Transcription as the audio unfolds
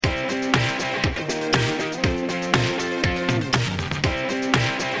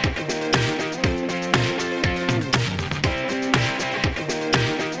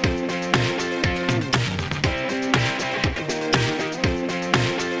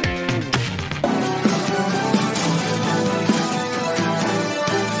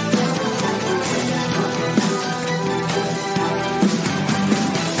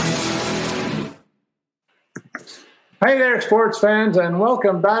Hey there, sports fans, and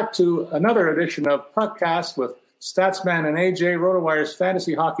welcome back to another edition of Puckcast with Statsman and AJ, RotoWire's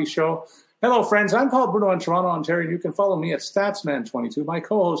fantasy hockey show. Hello, friends. I'm Paul Bruno in Toronto, Ontario. You can follow me at Statsman22. My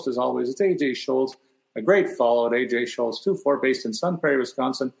co-host, as always, is AJ Scholes. A great follow at AJ Scholes24, based in Sun Prairie,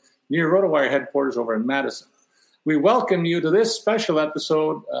 Wisconsin, near RotoWire headquarters over in Madison. We welcome you to this special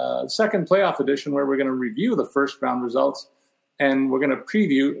episode, second playoff edition, where we're going to review the first round results and we're going to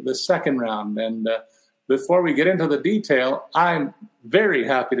preview the second round. And before we get into the detail, I'm very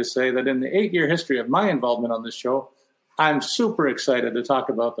happy to say that in the 8-year history of my involvement on this show, I'm super excited to talk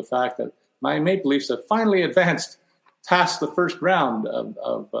about the fact that my Maple Leafs have finally advanced past the first round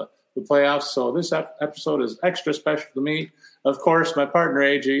of the playoffs. So this episode is extra special to me. Of course, my partner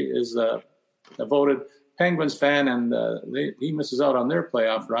AJ is a voted Penguins fan, and he misses out on their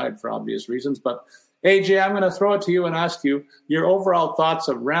playoff ride for obvious reasons. But AJ, I'm going to throw it to you and ask you your overall thoughts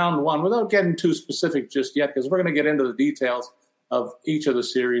of round one without getting too specific just yet, because we're going to get into the details of each of the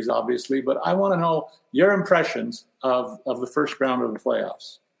series, obviously. But I want to know your impressions of the first round of the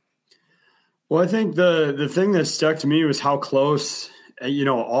playoffs. Well, I think the thing that stuck to me was how close,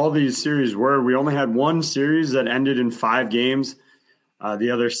 all these series were. We only had one series that ended in 5 games.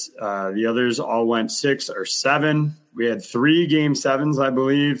 The others all went 6 or 7. We had 3 game 7s, I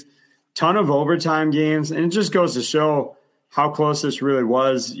believe. Ton of overtime games, and it just goes to show how close this really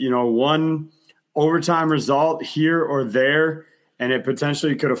was. One overtime result here or there, and it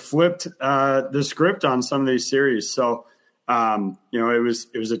potentially could have flipped the script on some of these series. So,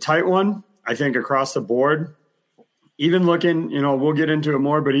 it was a tight one, I think, across the board. Even looking, we'll get into it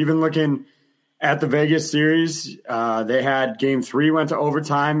more, but even looking at the Vegas series, they had game 3 went to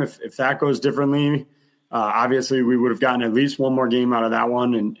overtime. If that goes differently, obviously, we would have gotten at least one more game out of that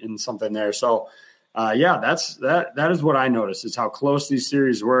one and something there. So, that is what I noticed, is how close these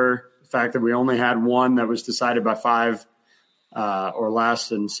series were. The fact that we only had one that was decided by 5 or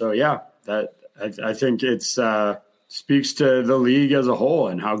less. And so, I think it's speaks to the league as a whole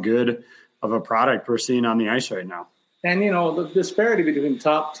and how good of a product we're seeing on the ice right now. And, the disparity between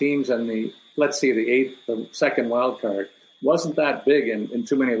top teams and the second wild card wasn't that big in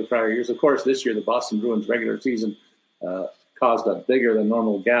too many of the prior years. Of course, this year, the Boston Bruins regular season caused a bigger than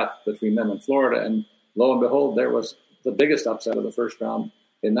normal gap between them and Florida. And lo and behold, there was the biggest upset of the first round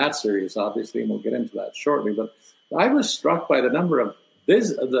in that series, obviously, and we'll get into that shortly. But I was struck by the number of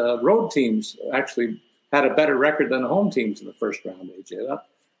the road teams actually had a better record than the home teams in the first round, AJ.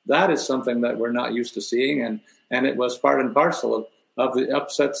 That is something that we're not used to seeing, and it was part and parcel of the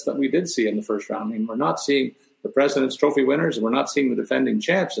upsets that we did see in the first round. I mean, we're not seeing the President's Trophy winners, and we're not seeing the defending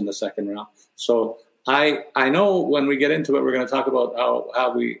champs in the second round. So I know when we get into it, we're going to talk about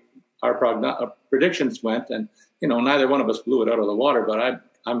how our predictions went, and neither one of us blew it out of the water. But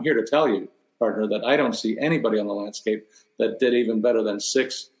I'm here to tell you, partner, that I don't see anybody on the landscape that did even better than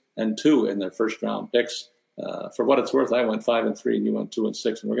 6 and 2 in their first round picks. For what it's worth, I went 5 and 3, and you went 2 and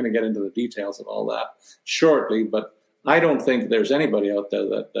 6, and we're going to get into the details of all that shortly. But I don't think there's anybody out there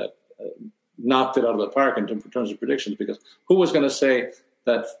that knocked it out of the park in terms of predictions, because who was going to say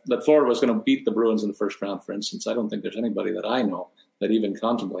that Florida was going to beat the Bruins in the first round, for instance? I don't think there's anybody that I know that even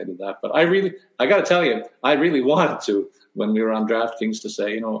contemplated that. But I got to tell you, I really wanted to, when we were on DraftKings, to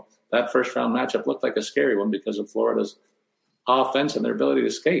say, that first round matchup looked like a scary one because of Florida's offense and their ability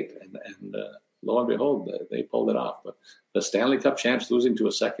to skate. And lo and behold, they pulled it off. But the Stanley Cup champs losing to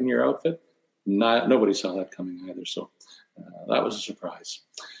a second-year outfit, nobody saw that coming either. So that was a surprise.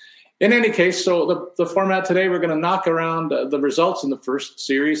 In any case, so the format today, we're going to knock around the results in the first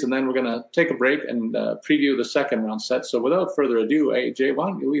series, and then we're going to take a break and preview the second round set. So without further ado, AJ, why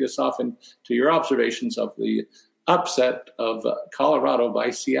don't you lead us off into your observations of the upset of Colorado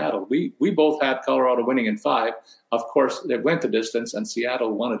by Seattle? We both had Colorado winning in 5. Of course, it went the distance, and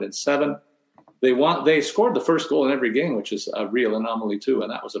Seattle won it in 7. They scored the first goal in every game, which is a real anomaly too,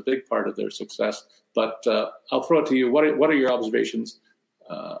 and that was a big part of their success. But I'll throw it to you. What are your observations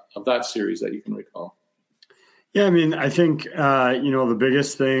of that series that you can recall? Yeah, I mean, I think the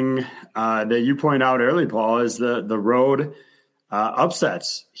biggest thing that you point out early, Paul, is the road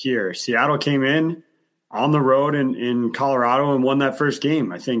upsets here. Seattle came in on the road in Colorado and won that first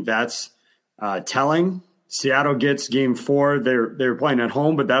game. I think that's telling. Seattle gets game 4. They were playing at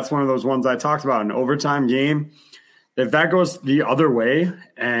home, but that's one of those ones I talked about, an overtime game. If that goes the other way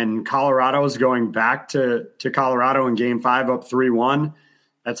and Colorado is going back to Colorado in game 5 up 3-1,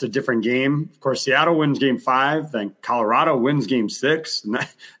 that's a different game. Of course, Seattle wins game 5, then Colorado wins game 6.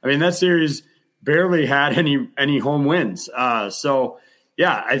 And that series barely had any home wins. I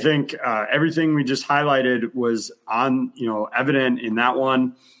think everything we just highlighted was evident in that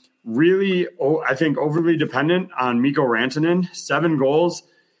one. really, I think, overly dependent on Mikko Rantanen. 7 goals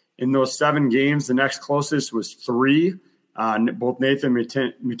in those 7 games. The next closest was 3. Both Nathan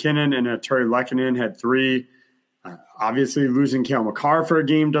McKinnon and Terry Lehkonen had 3. Obviously, losing Cale Makar for a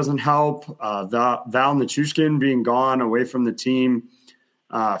game doesn't help. Val Nichushkin being gone away from the team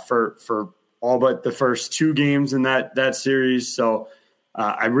for all but the first 2 games in that series. So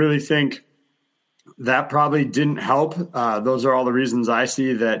I really think that probably didn't help. Those are all the reasons I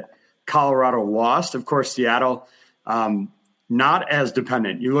see that Colorado lost. Of course, Seattle, not as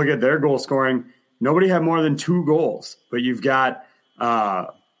dependent. You look at their goal scoring, nobody had more than 2 goals, but you've got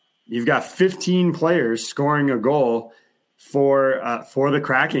 15 players scoring a goal for the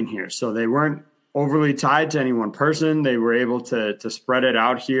Kraken here. So they weren't overly tied to any one person. They were able to spread it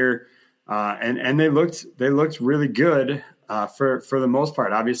out here, and they looked really good for the most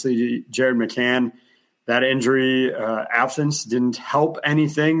part. Obviously, Jared McCann, that injury absence didn't help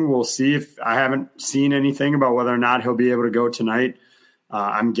anything. We'll see. If I haven't seen anything about whether or not he'll be able to go tonight.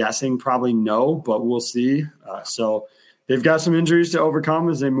 I'm guessing probably no, but we'll see. So they've got some injuries to overcome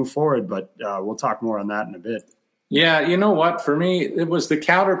as they move forward, but we'll talk more on that in a bit. Yeah, you know what? For me, it was the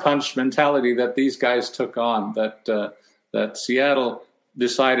counterpunch mentality that these guys took on, that Seattle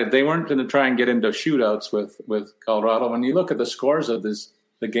decided they weren't going to try and get into shootouts with Colorado. When you look at the scores of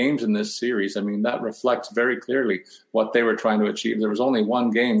the games in this series, I mean, that reflects very clearly what they were trying to achieve. There was only one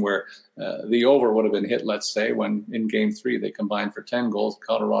game where the over would have been hit, let's say, when in Game 3 they combined for 10 goals.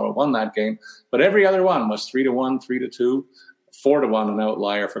 Colorado won that game. But every other one was 3-1, 3-2, 4-1, an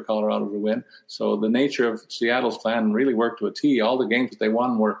outlier for Colorado to win. So the nature of Seattle's plan really worked to a T. All the games that they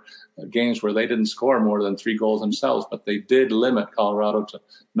won were games where they didn't score more than 3 goals themselves, but they did limit Colorado to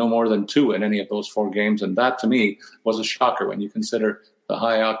no more than 2 in any of those 4 games. And that, to me, was a shocker when you consider the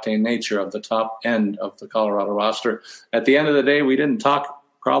high-octane nature of the top end of the Colorado roster. At the end of the day, we didn't talk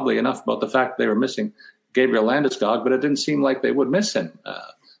probably enough about the fact they were missing Gabriel Landeskog, but it didn't seem like they would miss him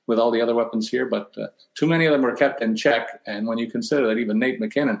with all the other weapons here. But too many of them were kept in check. And when you consider that even Nate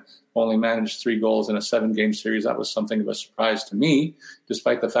McKinnon only managed 3 goals in a 7-game series, that was something of a surprise to me,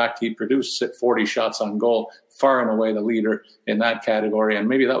 despite the fact he produced 40 shots on goal, far and away the leader in that category. And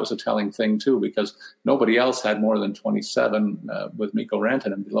maybe that was a telling thing, too, because nobody else had more than 27 with Mikko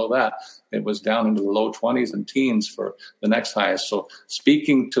Rantanen. Below that, it was down into the low 20s and teens for the next highest. So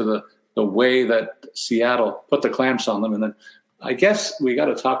speaking to the way that Seattle put the clamps on them, and then I guess we got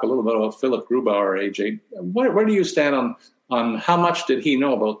to talk a little bit about Philip Grubauer, AJ. Where do you stand on how much did he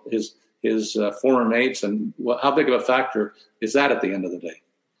know about his former mates, and how big of a factor is that at the end of the day?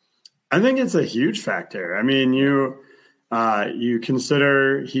 I think it's a huge factor. I mean, you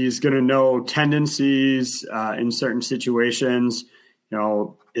consider he's going to know tendencies in certain situations. You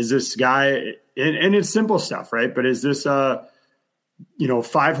know, is this guy, and it's simple stuff, right? But is this a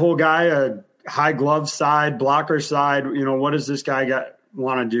 5-hole guy, a high glove side, blocker side? You know, what does this guy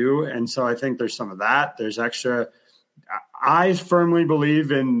want to do? And so I think there's some of that. There's extra. I firmly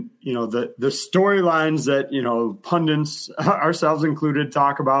believe in, the storylines that, pundits, ourselves included,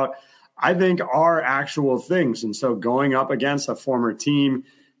 talk about, I think are actual things. And so going up against a former team,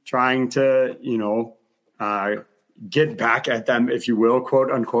 trying to, get back at them, if you will,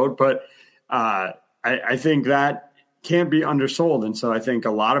 quote unquote. But I think that can't be undersold. And so I think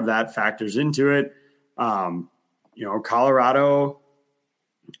a lot of that factors into it. Colorado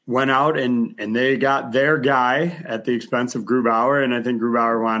went out and they got their guy at the expense of Grubauer. And I think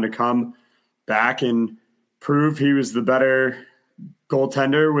Grubauer wanted to come back and prove he was the better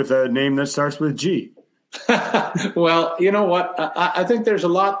goaltender with a name that starts with G. Well, you know what? I think there's a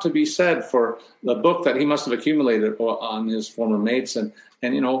lot to be said for the book that he must have accumulated on his former mates. And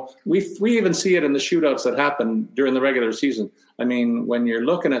we even see it in the shootouts that happen during the regular season. I mean, when you're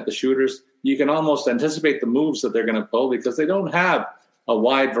looking at the shooters, you can almost anticipate the moves that they're going to pull because they don't have a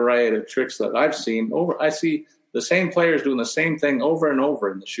wide variety of tricks that I've seen. I see the same players doing the same thing over and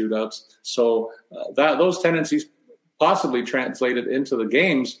over in the shootouts. So those tendencies possibly translated into the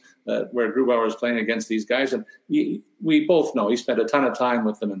games where Grubauer is playing against these guys. And we both know he spent a ton of time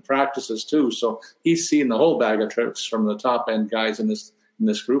with them in practices too. So he's seen the whole bag of tricks from the top end guys in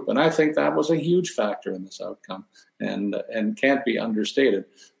this group. And I think that was a huge factor in this outcome and can't be understated,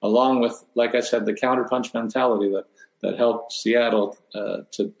 along with, like I said, the counterpunch mentality that helped Seattle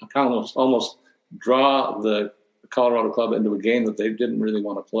to almost draw the Colorado club into a game that they didn't really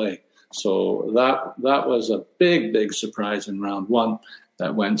want to play. So that was a big, big surprise in round 1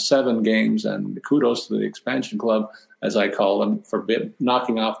 that went 7 games, and kudos to the expansion club, as I call them, for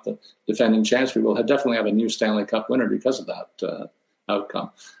knocking off the defending champs. We will definitely have a new Stanley Cup winner because of that outcome.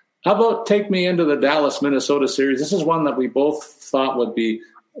 How about take me into the Dallas-Minnesota series? This is one that we both thought would be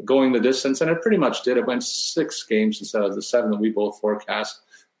going the distance, and it pretty much did. It went 6 games instead of the 7 that we both forecast.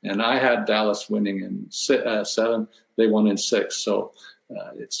 And I had Dallas winning in 7. They won in 6. So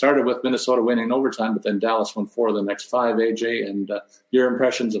it started with Minnesota winning in overtime, but then Dallas won 4 of the next 5, AJ. And your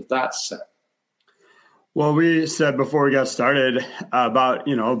impressions of that set? Well, we said before we got started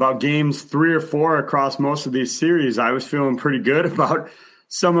about games 3 or 4 across most of these series. I was feeling pretty good about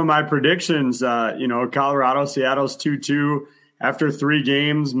some of my predictions. Colorado, Seattle's 2-2. After 3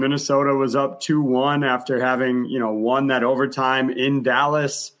 games, Minnesota was up 2-1 after having, won that overtime in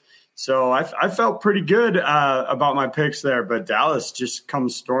Dallas. So I felt pretty good about my picks there, but Dallas just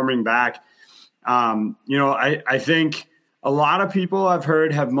comes storming back. I think a lot of people I've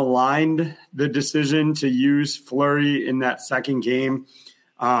heard have maligned the decision to use Fleury in that second game.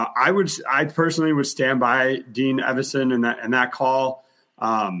 I personally would stand by Dean Evison and that call.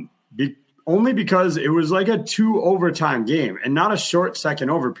 Only because it was like a 2 overtime game and not a short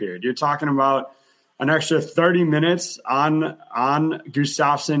second over period. You're talking about an extra 30 minutes on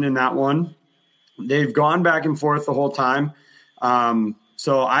Gustafsson in that one. They've gone back and forth the whole time.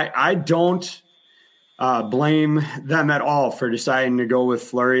 So I don't blame them at all for deciding to go with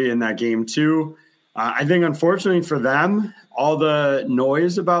Fleury in that game too. I think unfortunately for them, all the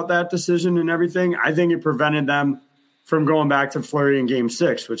noise about that decision and everything, I think it prevented them from going back to Fleury in game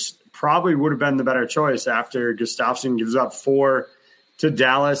 6, which probably would have been the better choice after Gustafsson gives up 4 to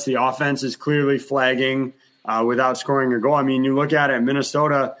Dallas. The offense is clearly flagging without scoring a goal. I mean, you look at it,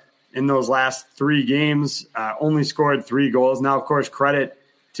 Minnesota in those last 3 games only scored 3 goals. Now, of course, credit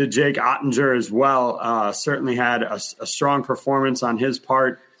to Jake Ottinger as well. Certainly had a strong performance on his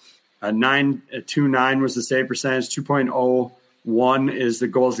part. 9.29 was the save percentage. 2.01 is the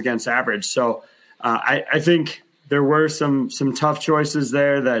goals against average. So I think there were some tough choices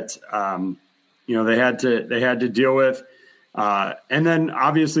there that they had to deal with, and then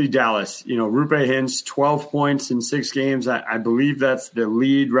obviously Dallas. Rupe Hintz, 12 points in 6 games. I believe that's the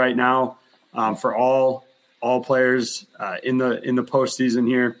lead right now for all players in the postseason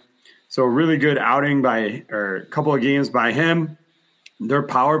here. So a really good outing a couple of games by him. Their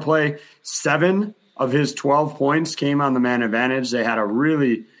power play, 7 of his 12 points came on the man advantage. They had a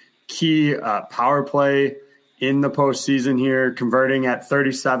really key power play in the postseason here, converting at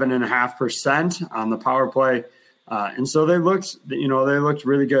 37.5% on the power play. And so they looked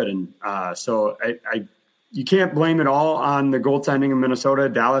really good. And so you can't blame it all on the goaltending of Minnesota.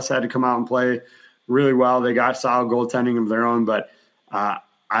 Dallas had to come out and play really well. They got solid goaltending of their own, but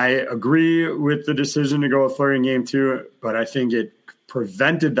I agree with the decision to go with Fleury in game 2, but I think it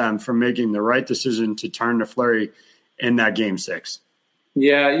prevented them from making the right decision to turn to Fleury in that game 6.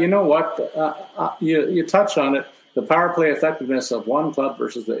 Yeah, you know what? You touch on it, the power play effectiveness of one club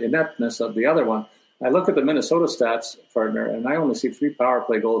versus the ineptness of the other one. I look at the Minnesota stats, partner, and I only see 3 power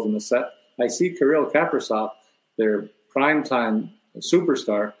play goals in the set. I see Kirill Kaprizov, their primetime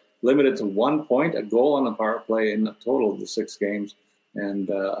superstar, limited to 1 point, a goal on the power play in the total of the 6 games, and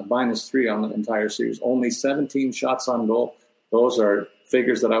a -3 on the entire series. Only 17 shots on goal. Those are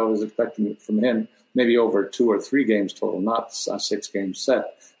figures that I was expecting from him. Maybe over 2 or 3 games total, not a 6-game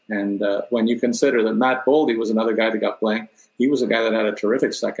set. And when you consider that Matt Boldy was another guy that got playing, he was a guy that had a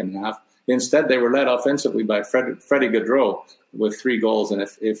terrific second half. Instead, they were led offensively by Freddie Gaudreau with 3 goals. And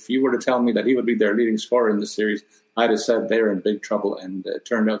if you were to tell me that he would be their leading scorer in this series, I'd have said they were in big trouble. And it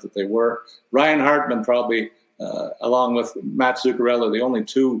turned out that they were. Ryan Hartman probably, along with Matt Zuccarello, the only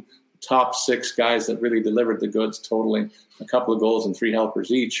 2 top 6 guys that really delivered the goods, totaling a couple of goals and 3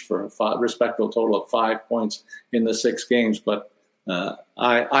 helpers each for a respectable total of 5 points in the 6 games. But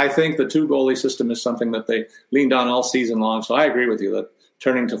I think the 2 goalie system is something that they leaned on all season long. So I agree with you that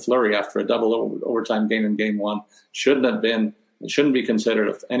turning to Fleury after a double overtime game in game 1 shouldn't be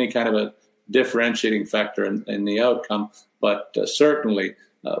considered any kind of a differentiating factor in the outcome. But certainly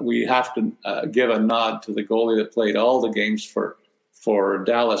we have to give a nod to the goalie that played all the games for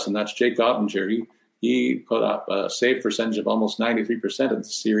Dallas, and that's Jake Ottinger. He put up a save percentage of almost 93% of the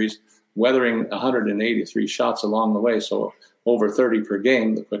series, weathering 183 shots along the way, so over 30 per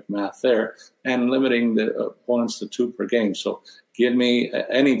game, the quick math there, and limiting the opponents to 2 per game. So give me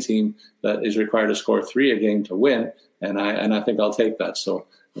any team that is required to score 3 a game to win, and I think I'll take that. So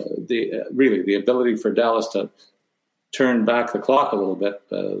the ability for Dallas to turn back the clock a little bit.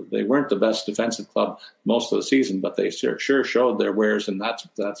 They weren't the best defensive club most of the season, but they sure showed their wares in that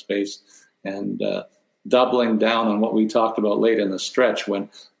space. And doubling down on what we talked about late in the stretch when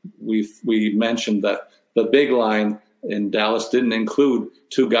we mentioned that the big line in Dallas didn't include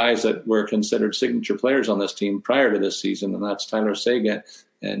 2 guys that were considered signature players on this team prior to this season, and that's Tyler Seguin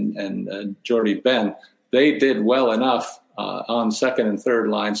and Jordy Ben. They did well enough on second and third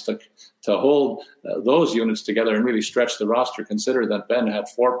lines to hold those units together and really stretch the roster. Consider that Ben had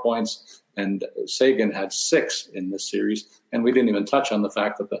 4 points and Sagan had 6 in this series. And we didn't even touch on the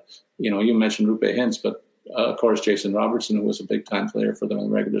fact that you mentioned Rupe Hintz, but of course, Jason Robertson, who was a big-time player for them in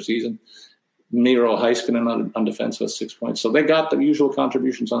the regular season. Miro Heiskanen on defense with 6 points. So they got the usual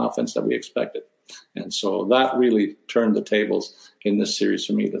contributions on offense that we expected. And so that really turned the tables in this series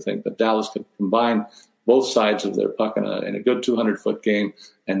for me to think that Dallas could combine both sides of their puck in a good 200-foot game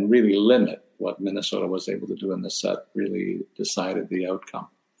and really limit what Minnesota was able to do in this set, really decided the outcome.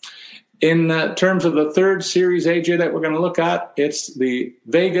 In terms of the third series, AJ, that we're going to look at, it's the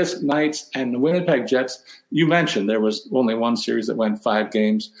Vegas Knights and the Winnipeg Jets. You mentioned there was only one series that went 5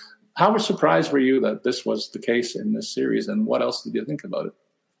 games. How surprised were you that this was the case in this series, and what else did you think about it?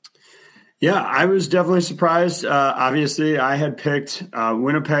 Yeah, I was definitely surprised. Obviously, I had picked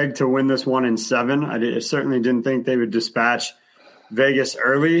Winnipeg to win this 1 in 7. I certainly didn't think they would dispatch Vegas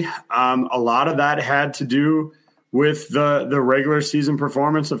early. A lot of that had to do with the regular season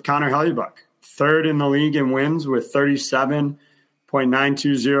performance of Connor Hellebuyck, third in the league in wins with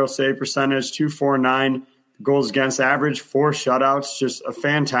 37.920 save percentage, .249 goals against average, 4 shutouts, just a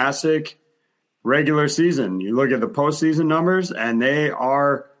fantastic regular season. You look at the postseason numbers, and they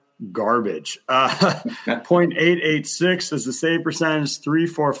are garbage. .886 is the save percentage,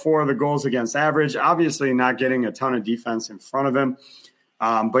 .344 the goals against average. Obviously not getting a ton of defense in front of him.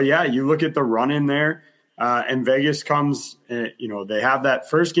 But, yeah, you look at the run in there. And Vegas comes, they have that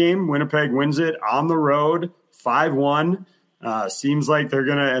first game. Winnipeg wins it on the road, 5-1. Seems like they're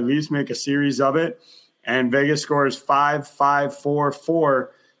going to at least make a series of it. And Vegas scores 5, 5, 4,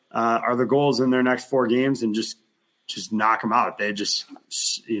 4 are the goals in their next 4 games and just knock them out. They just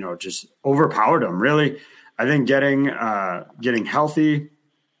overpowered them. Really, I think getting healthy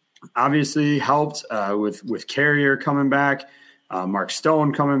obviously helped with Carrier coming back, Mark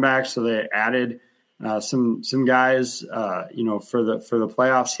Stone coming back. So they added some guys, for the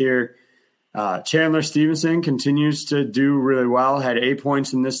playoffs here. Chandler Stevenson continues to do really well, had 8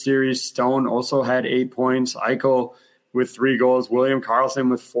 points in this series. Stone also had 8 points. Eichel with 3 goals. William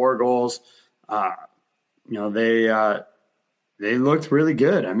Karlsson with 4 goals. They looked really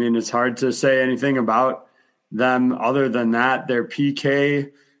good. I mean, it's hard to say anything about them other than that. Their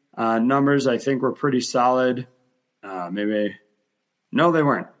PK numbers, I think, were pretty solid. No, they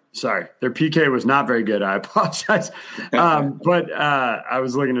weren't. Sorry, their PK was not very good. I apologize. But I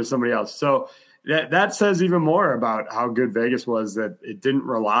was looking at somebody else. So that says even more about how good Vegas was, that it didn't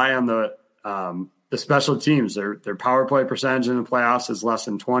rely on the special teams. Their power play percentage in the playoffs is less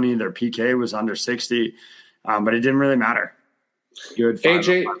than 20. Their PK was under 60, but it didn't really matter. Good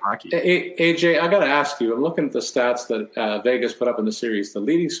AJ, I got to ask you, I'm looking at the stats that Vegas put up in the series. The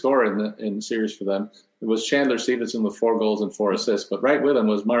leading scorer in the series for them was Chandler Stevenson with 4 goals and 4 assists, but right with him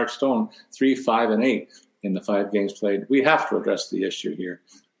was Mark Stone, 3, 5, and 8 in the 5 games played. We have to address the issue here.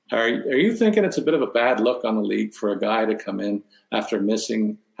 Are you thinking it's a bit of a bad look on the league for a guy to come in after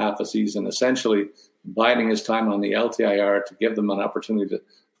missing half a season, essentially biding his time on the LTIR to give them an opportunity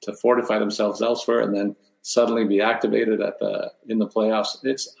to fortify themselves elsewhere, and then suddenly be activated in the playoffs?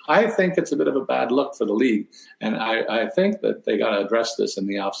 I think it's a bit of a bad look for the league, and I think that they got to address this in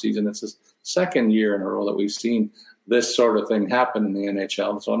the offseason. It's the second year in a row that we've seen this sort of thing happen in the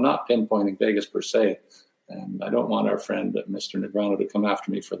NHL, so I'm not pinpointing Vegas per se, and I don't want our friend Mr. Negrano to come after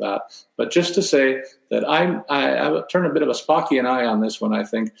me for that. But just to say that I turn a bit of a Spockian eye on this when I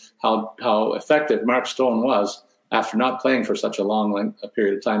think how effective Mark Stone was after not playing for such a long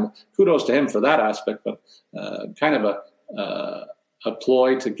period of time. Kudos to him for that aspect, but kind of a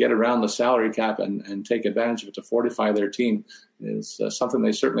ploy to get around the salary cap and take advantage of it to fortify their team is something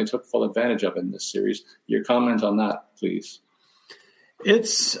they certainly took full advantage of in this series. Your comment on that, please.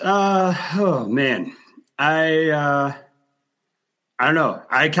 It's, oh man, I don't know.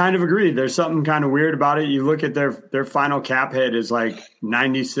 I kind of agree. There's something kind of weird about it. You look at their final cap hit is like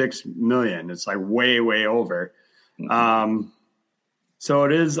 $96 million. It's like way, way over. So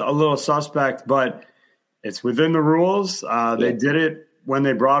it is a little suspect, but it's within the rules. They did it when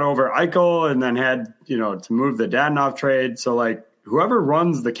they brought over Eichel and then had, to move the Dadonov trade. So like whoever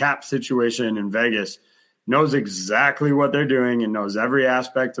runs the cap situation in Vegas knows exactly what they're doing and knows every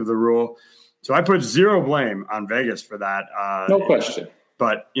aspect of the rule. So I put zero blame on Vegas for that. No question.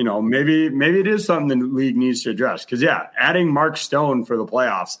 But, maybe it is something the league needs to address. Because, adding Mark Stone for the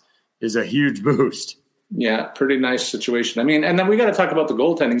playoffs is a huge boost. Yeah, pretty nice situation. I mean, and then we got to talk about the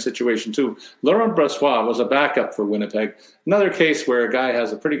goaltending situation too. Laurent Brossoit was a backup for Winnipeg. Another case where a guy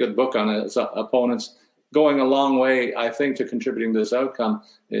has a pretty good book on his opponents, going a long way, I think, to contributing to this outcome.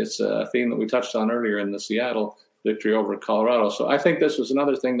 It's a theme that we touched on earlier in the Seattle victory over Colorado. So I think this was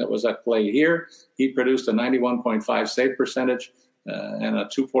another thing that was at play here. He produced a 91.5 save percentage and a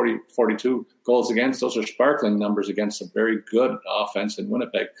 242 goals against. Those are sparkling numbers against a very good offense in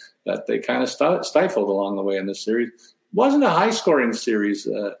Winnipeg that they kind of stifled along the way in this series. Wasn't a high-scoring series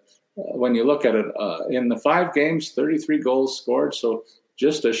when you look at it. In the 5 games, 33 goals scored, so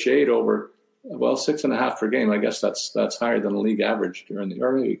just a shade over, 6.5 per game. I guess that's higher than the league average during the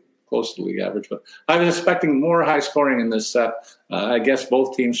early, close to the league average. But I was expecting more high scoring in this set. I guess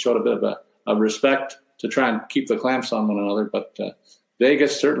both teams showed a bit of a respect to try and keep the clamps on one another. But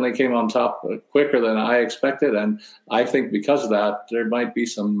Vegas certainly came on top quicker than I expected. And I think because of that, there might be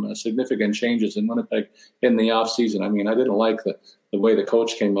some significant changes in Winnipeg in the offseason. I mean, I didn't like the way the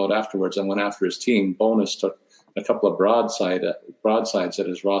coach came out afterwards and went after his team. Bonus took a couple of broadsides at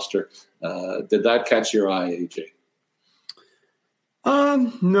his roster. Did that catch your eye, AJ?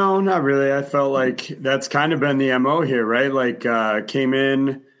 No, not really. I felt like that's kind of been the MO here, right? Like came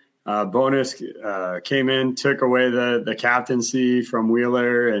in, Bonus came in, took away the captaincy from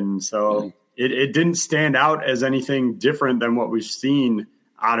Wheeler, and so it didn't stand out as anything different than what we've seen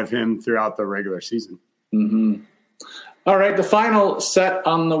out of him throughout the regular season. Mm-hmm. All right, the final set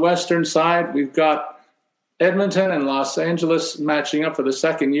on the Western side, we've got Edmonton and Los Angeles matching up for the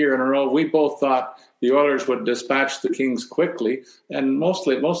second year in a row. We both thought the Oilers would dispatch the Kings quickly, and most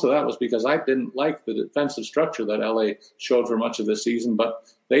of that was because I didn't like the defensive structure that LA showed for much of the season,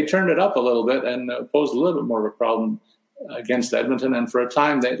 but they turned it up a little bit and posed a little bit more of a problem against Edmonton, and for a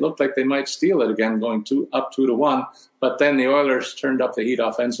time they looked like they might steal it again, going up 2-1, but then the Oilers turned up the heat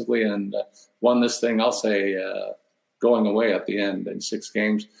offensively and won this thing, I'll say, going away at the end in 6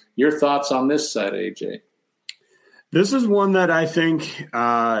 games. Your thoughts on this set, AJ? This is one that I think,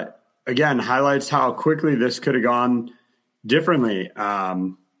 again, highlights how quickly this could have gone differently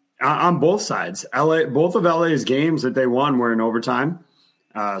on both sides. Both of LA's games that they won were in overtime.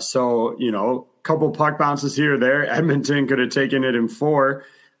 So, a couple puck bounces here or there. Edmonton could have taken it in 4.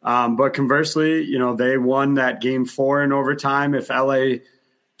 But conversely, they won that game 4 in overtime. If LA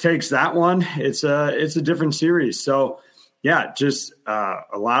takes that one, it's a different series. So, yeah, just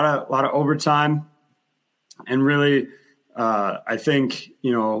a lot of overtime. And really, I think,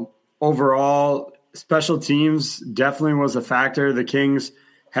 overall, special teams definitely was a factor. The Kings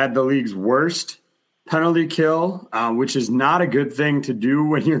had the league's worst penalty kill, which is not a good thing to do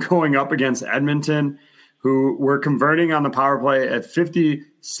when you're going up against Edmonton, who were converting on the power play at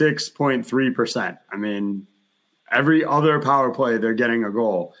 56.3%. I mean, every other power play, they're getting a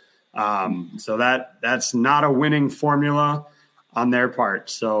goal. So that's not a winning formula on their part.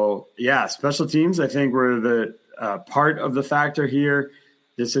 So, yeah, special teams, I think, were the part of the factor here.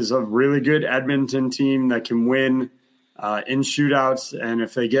 This is a really good Edmonton team that can win in shootouts, and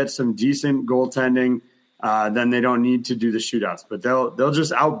if they get some decent goaltending, then they don't need to do the shootouts. But they'll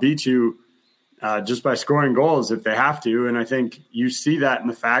just outbeat you just by scoring goals if they have to. And I think you see that in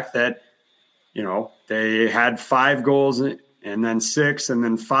the fact that, they had 5 goals and then 6 and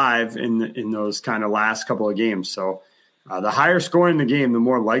then 5 in those kind of last couple of games. So, the higher scoring the game, the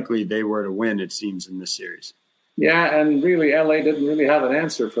more likely they were to win, it seems, in this series. Yeah, and really, LA didn't really have an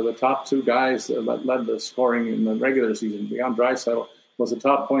answer for the top 2 guys that led the scoring in the regular season. Leon Draisaitl was the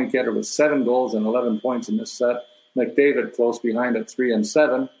top point getter with 7 goals and 11 points in this set. McDavid close behind at 3 and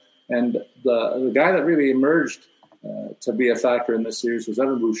 7. And the guy that really emerged to be a factor in this series was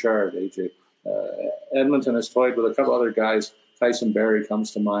Evan Bouchard, AJ. Edmonton has toyed with a couple other guys. Tyson Barrie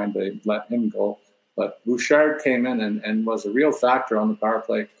comes to mind. They let him go. But Bouchard came in and was a real factor on the power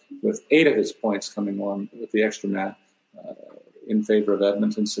play with 8 of his points coming on with the extra man in favor of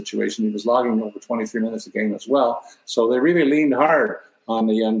Edmonton's situation. He was logging over 23 minutes a game as well. So they really leaned hard on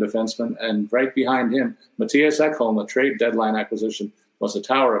the young defenseman. And right behind him, Matthias Ekholm, a trade deadline acquisition, was a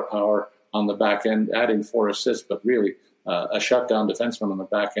tower of power on the back end, adding 4 assists, but really a shutdown defenseman on the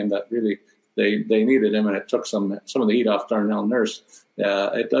back end that really they needed him, and it took some of the heat off Darnell Nurse.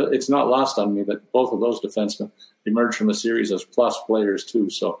 It's not lost on me that both of those defensemen emerged from the series as plus players too.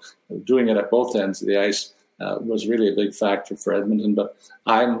 So doing it at both ends of the ice was really a big factor for Edmonton. But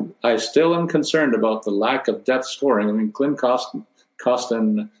I still am concerned about the lack of depth scoring. I mean, Klim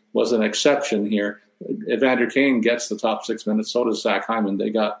Kostin was an exception here. Evander Kane gets the top 6 minutes. So does Zach Hyman.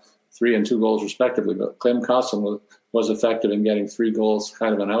 They got 3 and 2 goals respectively. But Klim Kostin was effective in getting 3 goals,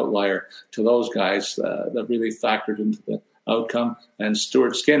 kind of an outlier to those guys that really factored into the outcome. And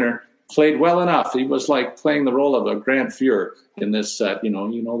Stuart Skinner played well enough. He was like playing the role of a Grant Fuhr in this set. They're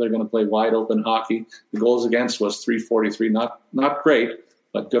going to play wide open hockey. The goals against was .343, not great,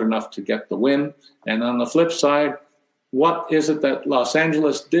 but good enough to get the win. And on the flip side, what is it that Los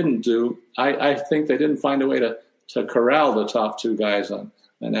Angeles didn't do? I think they didn't find a way to to corral the top two guys on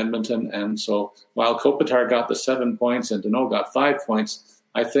Edmonton. And so while Kopitar got the 7 points and Danault got 5 points,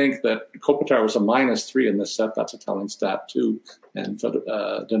 I think that Kopitar was a -3 in this set. That's a telling stat too. And for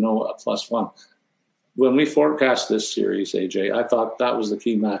Danault, a +1. When we forecast this series, AJ, I thought that was the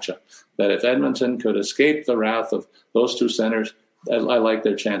key matchup, that if Edmonton could escape the wrath of those two centers, I like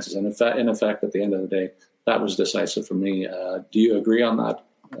their chances. And in effect, at the end of the day, that was decisive for me. Do you agree on that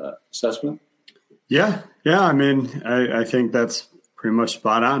assessment? Yeah. I mean, I think that's pretty much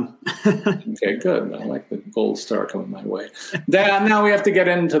spot on. Okay, good. I like the gold star coming my way. Now we have to get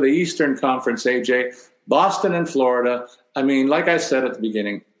into the Eastern Conference, AJ. Boston and Florida. I mean, like I said at the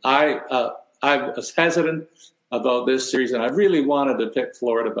beginning, I was hesitant about this series, and I really wanted to pick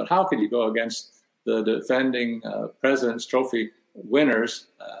Florida, but how could you go against the defending President's Trophy winners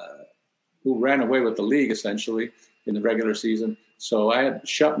who ran away with the league, essentially, in the regular season? So I had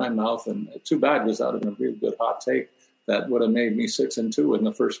shut my mouth, and too bad, because that would have been a real good hot take that would have made me 6-2 in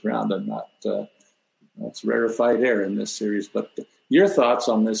the first round, and that's rarefied air in this series. But your thoughts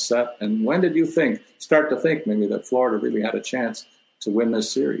on this set, and when did you start to think maybe that Florida really had a chance to win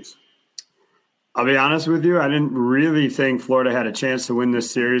this series? I'll be honest with you, I didn't really think Florida had a chance to win this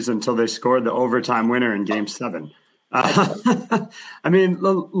series until they scored the overtime winner in Game 7. I mean,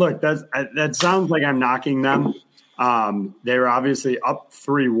 look, that sounds like I'm knocking them. They were obviously up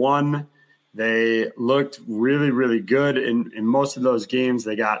 3-1. They looked really, really good in most of those games.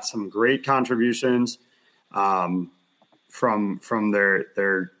 They got some great contributions from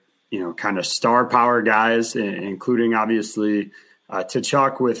their kind of star power guys, including obviously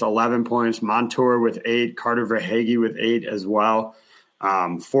Tkachuk with 11 points, Montour with 8, Carter Verhaeghe with 8 as well.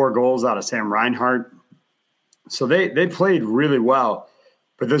 4 goals out of Sam Reinhart. So they played really well.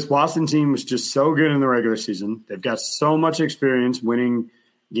 But this Boston team was just so good in the regular season. They've got so much experience winning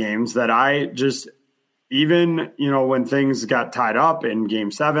games that I just, even, when things got tied up in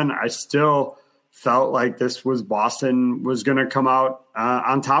Game 7, I still felt like this was Boston was going to come out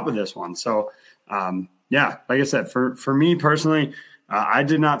on top of this one. So, like I said, for me personally, I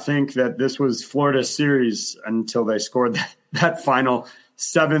did not think that this was Florida's series until they scored that final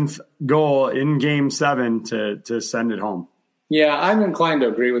 7th goal in Game 7 to send it home. Yeah, I'm inclined to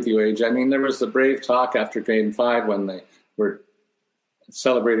agree with you, AJ. I mean, there was the brave talk after Game 5 when they were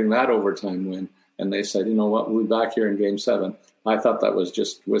celebrating that overtime win, and they said, you know what, we'll be back here in Game 7. I thought that was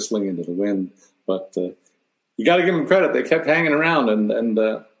just whistling into the wind, but you got to give them credit. They kept hanging around, and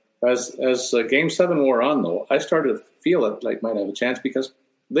as Game 7 wore on, though, I started to feel it like might have a chance because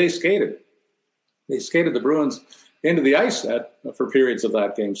they skated. They skated the Bruins into the ice for periods of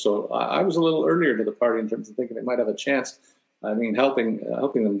that game. So I was a little earlier to the party in terms of thinking they might have a chance. I mean, helping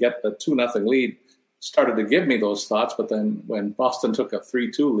them get the 2-0 lead started to give me those thoughts. But then when Boston took a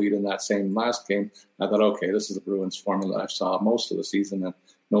 3-2 lead in that same last game, I thought, okay, this is the Bruins formula I saw most of the season, and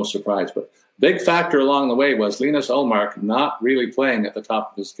no surprise. But big factor along the way was Linus Ullmark not really playing at the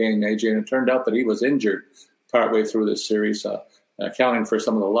top of his game, AJ, and it turned out that he was injured partway through this series, accounting for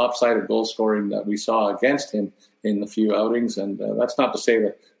some of the lopsided goal scoring that we saw against him in the few outings. And that's not to say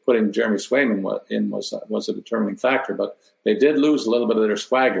that putting Jeremy Swayman in was a determining factor, but they did lose a little bit of their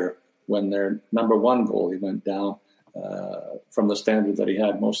swagger when their number one goalie went down from the standard that he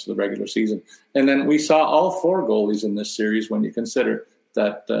had most of the regular season. And then we saw all 4 goalies in this series when you consider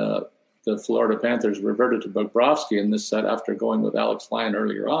that the Florida Panthers reverted to Bobrovsky in this set after going with Alex Lyon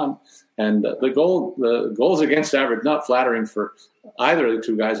earlier on. And the goals against average, not flattering for either of the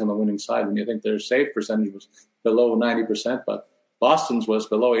two guys on the winning side. When you think their save percentage was below 90%, but Boston's was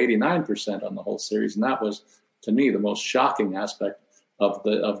below 89% on the whole series. And that was, to me, the most shocking aspect of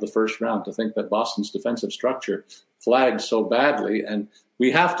the first round, to think that Boston's defensive structure flagged so badly. And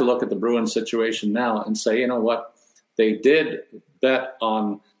we have to look at the Bruins situation now and say, you know what, they did bet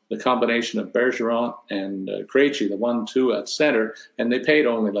on the combination of Bergeron and Krejci, the 1-2 at center, and they paid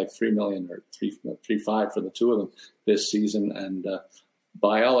only like $3 million or $3.5 for the two of them this season. And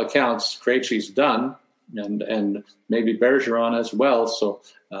by all accounts, Krejci's done, and maybe Bergeron as well. So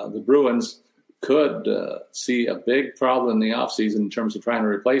the Bruins could see a big problem in the offseason in terms of trying to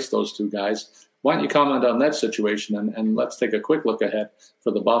replace those two guys. Why don't you comment on that situation, and let's take a quick look ahead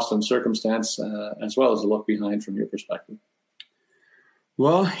for the Boston circumstance as well as a look behind from your perspective.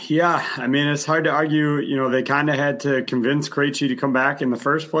 Well, yeah, I mean, it's hard to argue. You know, they kind of had to convince Krejci to come back in the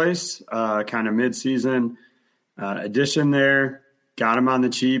first place, kind of mid-season addition there. Got him on the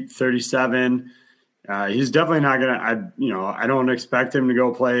cheap, 37. He's definitely not going to, I don't expect him to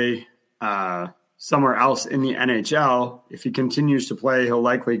go play somewhere else in the NHL. If he continues to play, he'll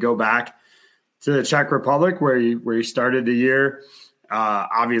likely go back to the Czech Republic where he started the year.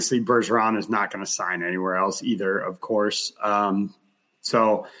 Obviously, Bergeron is not going to sign anywhere else either, of course.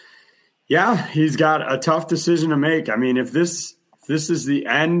 So, yeah, he's got a tough decision to make. I mean, if this is the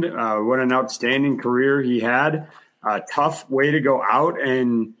end, what an outstanding career he had. A tough way to go out.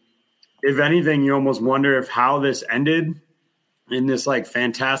 And if anything, you almost wonder if how this ended in this like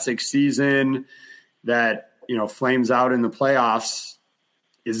fantastic season that, flames out in the playoffs,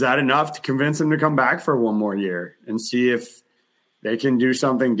 is that enough to convince him to come back for one more year and see if they can do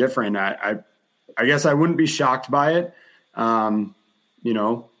something different? I guess I wouldn't be shocked by it.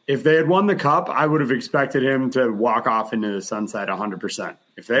 If they had won the cup, I would have expected him to walk off into the sunset 100%.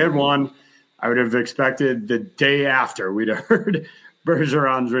 If they had won, I would have expected the day after we'd have heard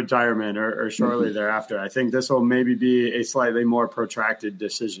Bergeron's retirement or shortly thereafter. I think this will maybe be a slightly more protracted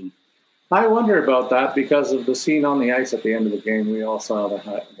decision. I wonder about that because of the scene on the ice at the end of the game. We all saw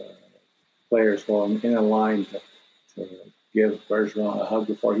the players going in a line to give Bergeron a hug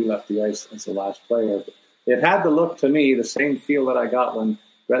before he left the ice as the last player. It had the look to me, the same feel that I got when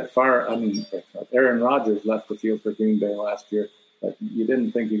Aaron Rodgers left the field for Green Bay last year. That you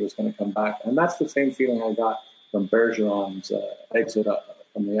didn't think he was going to come back. And that's the same feeling I got from Bergeron's exit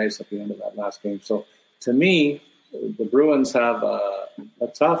from the ice at the end of that last game. So to me, the Bruins have a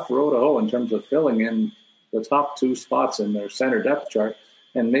tough road to hoe in terms of filling in the top two spots in their center depth chart.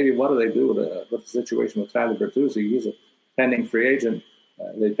 And maybe what do they do with the situation with Tyler Bertuzzi? He's a pending free agent.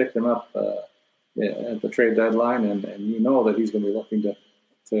 They picked him up at the trade deadline, and you know that he's going to be looking to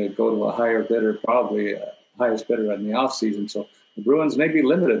go to a higher bidder, probably highest bidder in the offseason. So the Bruins may be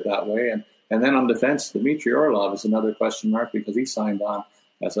limited that way. And then on defense, Dmitry Orlov is another question mark because he signed on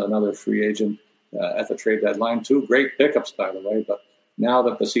as another free agent at the trade deadline. Two great pickups, by the way. But now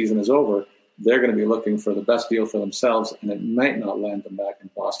that the season is over, they're going to be looking for the best deal for themselves, and it might not land them back in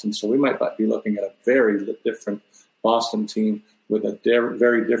Boston. So we might be looking at a very different Boston team with a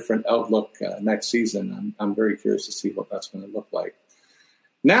very different outlook next season. I'm very curious to see what that's going to look like.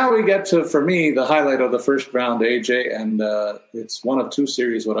 Now we get to, for me, the highlight of the first round, AJ, and it's one of two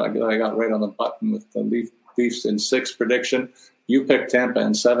series what I got right on the button with the Leafs in 6 prediction. You picked Tampa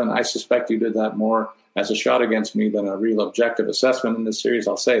in 7. I suspect you did that more as a shot against me than a real objective assessment in this series.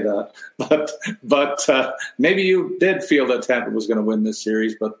 I'll say that. But maybe you did feel that Tampa was going to win this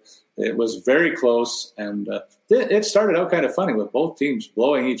series, but it was very close. And it started out kind of funny with both teams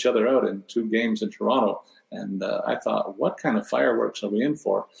blowing each other out in 2 games in Toronto. And I thought, what kind of fireworks are we in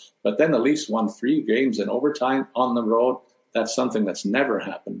for? But then the Leafs won 3 games in overtime on the road. That's something that's never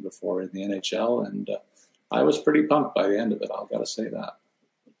happened before in the NHL. And I was pretty pumped by the end of it. I've got to say that.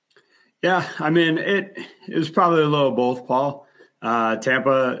 Yeah, I mean, it was probably a little both, Paul.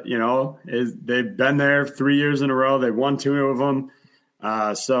 Tampa, they've been there 3 years in a row. They've won 2 of them.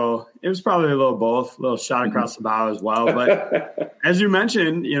 So it was probably a little both, a little shot across the bow as well. But as you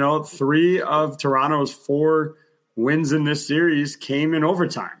mentioned, 3 of Toronto's 4 wins in this series came in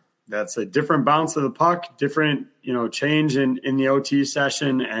overtime. That's a different bounce of the puck, different, change in the OT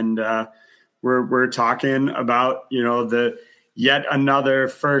session. And we're talking about, the yet another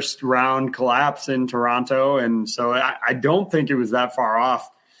first round collapse in Toronto. And so I don't think it was that far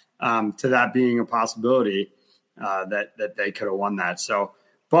off to that being a possibility that they could have won that. So,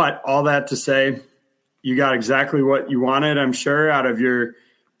 but all that to say, you got exactly what you wanted, I'm sure, out of your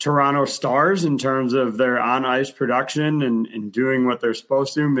Toronto Stars in terms of their on-ice production and doing what they're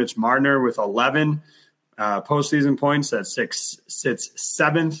supposed to. Mitch Marner with 11 postseason points. That sits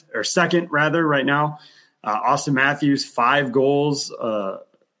 7th or 2nd rather right now. Austin Matthews, 5 goals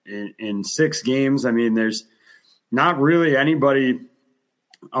in 6 games. I mean, there's not really anybody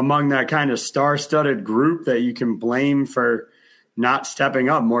among that kind of star-studded group that you can blame for not stepping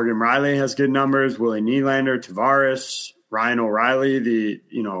up. Morgan Riley has good numbers. Willie Nylander, Tavares, Ryan O'Reilly,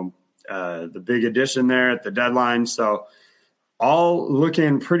 the big addition there at the deadline. So all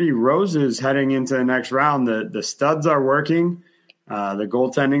looking pretty roses heading into the next round. The studs are working. The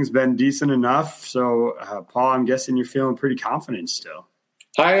goaltending's been decent enough. So, Paul, I'm guessing you're feeling pretty confident still.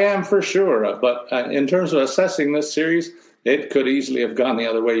 I am for sure. But in terms of assessing this series, it could easily have gone the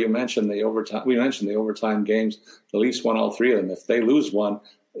other way. You mentioned the overtime. We mentioned the overtime games. The Leafs won all 3 of them. If they lose one,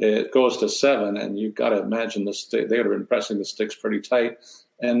 it goes to 7. And you've got to imagine they would have been pressing the sticks pretty tight.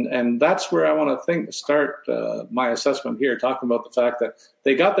 And that's where I want to start my assessment here, talking about the fact that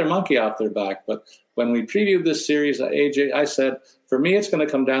they got their monkey off their back. But when we previewed this series, AJ, I said, for me, it's going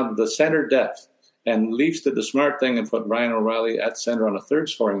to come down to the center depth. And Leafs did the smart thing and put Ryan O'Reilly at center on a 3rd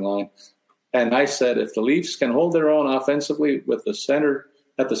scoring line. And I said, if the Leafs can hold their own offensively with the center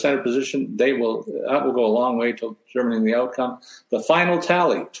at the center position, that will go a long way to determining the outcome. The final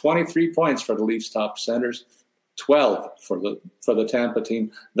tally, 23 points for the Leafs top centers. 12 for the Tampa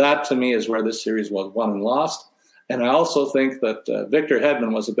team. That, to me, is where this series was won and lost. And I also think that Victor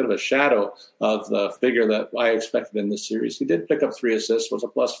Hedman was a bit of a shadow of the figure that I expected in this series. He did pick up 3 assists, was a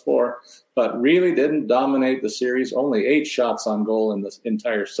 +4, but really didn't dominate the series. Only 8 shots on goal in the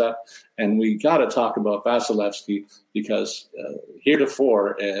entire set. And we got to talk about Vasilevsky because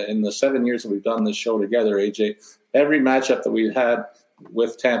heretofore, in the 7 years that we've done this show together, AJ, every matchup that we've had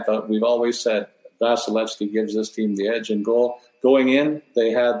with Tampa, we've always said Vasilevsky gives this team the edge in goal. Going in,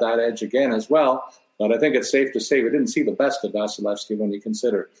 they had that edge again as well. But I think it's safe to say we didn't see the best of Vasilevsky when you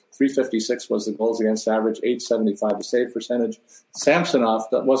consider 356 was the goals against average, 875 the save percentage. Samsonov,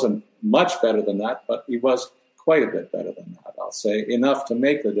 that wasn't much better than that, but he was quite a bit better than that, I'll say. Enough to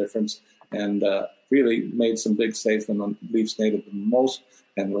make the difference and really made some big saves when the Leafs needed the most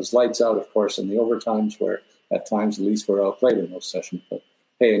and was lights out, of course, in the overtimes where at times the Leafs were outplayed in those sessions. But,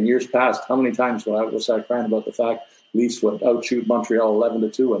 hey, in years past, how many times was I crying about the fact Leafs would outshoot Montreal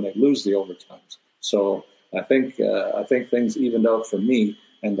 11-2 and they'd lose the overtimes? So I think things evened out for me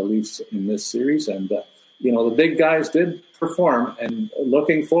and the Leafs in this series. And, the big guys did perform. And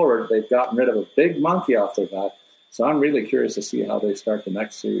looking forward, they've gotten rid of a big monkey off their back. So I'm really curious to see how they start the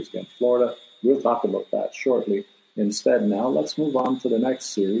next series against Florida. We'll talk about that shortly. Instead, now let's move on to the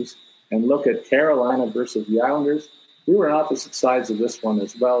next series and look at Carolina versus the Islanders. We were on opposite sides of this one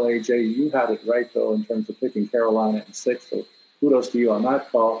as well, AJ. You had it right, though, in terms of picking Carolina in 6. So kudos to you on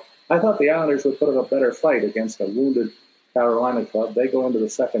that call. I thought the Islanders would put up a better fight against a wounded Carolina club. They go into the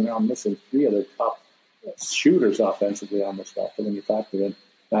second round missing 3 of their top shooters offensively on this roster when you factor in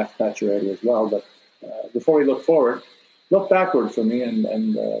Max Pacioretty as well. But before we look forward, look backward for me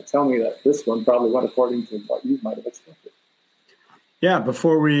and tell me that this one probably went according to what you might have expected. Yeah,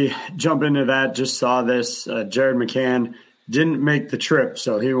 before we jump into that, just saw this. Jared McCann didn't make the trip,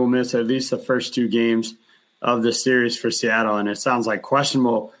 so he will miss at least the first 2 games of the series for Seattle, and it sounds like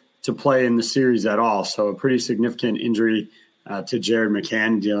questionable to play in the series at all. So a pretty significant injury to Jared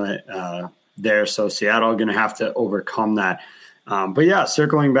McCann there. So Seattle going to have to overcome that. But yeah,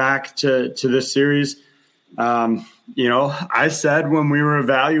 circling back to this series, I said when we were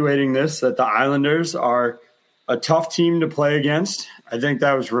evaluating this that the Islanders are a tough team to play against. I think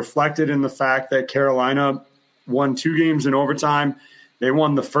that was reflected in the fact that Carolina won 2 games in overtime. They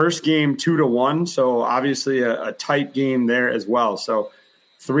won the first game 2-1. So obviously a tight game there as well. So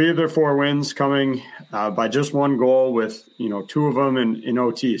 3 of their 4 wins coming by just 1 goal with, 2 of them in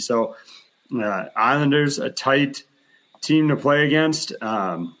OT. So Islanders, a tight team to play against,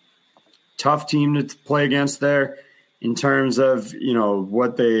 tough team to play against there in terms of,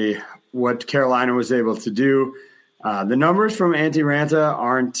 what Carolina was able to do. The numbers from Antti Ranta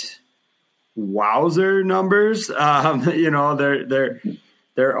aren't wowzer numbers. They're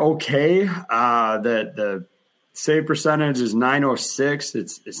okay. The save percentage is .906.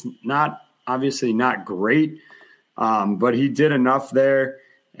 It's not obviously not great, but he did enough there,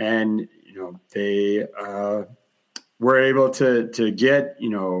 and they were able to get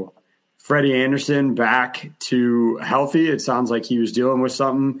Freddie Anderson back to healthy. It sounds like he was dealing with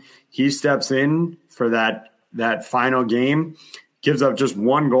something. He steps in for that final game, gives up just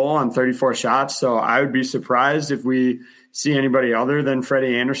 1 goal on 34 shots. So I would be surprised if we see anybody other than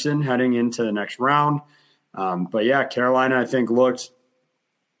Freddie Anderson heading into the next round. But yeah, Carolina, I think, looked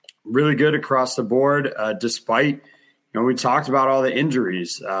really good across the board, despite, we talked about all the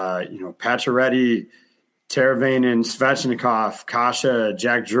injuries. Pacioretty, Teravainen, Svechnikov, Kasha,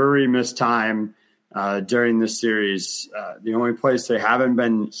 Jack Drury missed time during this series. The only place they haven't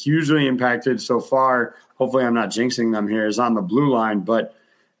been hugely impacted so far, hopefully I'm not jinxing them here, is on the blue line. But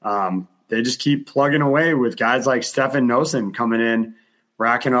they just keep plugging away with guys like Stefan Noesen coming in,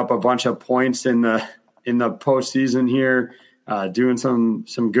 racking up a bunch of points in the postseason here, doing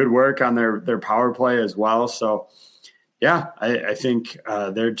some good work on their power play as well. So, yeah, I think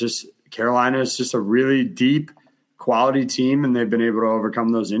Carolina is just a really deep, quality team, and they've been able to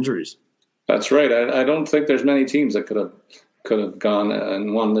overcome those injuries. That's right. I don't think there's many teams that could have gone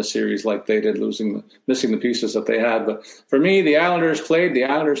and won this series like they did, missing the pieces that they had. But for me, the Islanders played the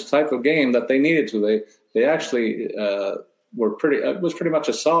Islanders type of game that they needed to. They actually it was pretty much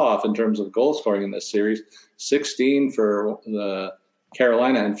a saw-off in terms of goal scoring in this series. 16 for the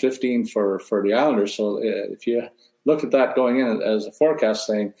Carolina and 15 for the Islanders. So if you looked at that going in as a forecast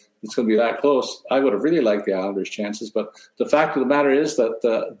saying it's going to be that close, I would have really liked the Islanders' chances. But the fact of the matter is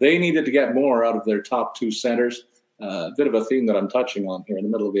that they needed to get more out of their top 2 centers. A bit of a theme that I'm touching on here in the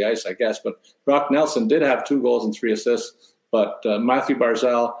middle of the ice, I guess. But Brock Nelson did have 2 goals and 3 assists. But Matthew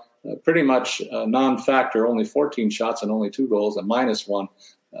Barzal, pretty much a non-factor, only 14 shots and only 2 goals, a -1.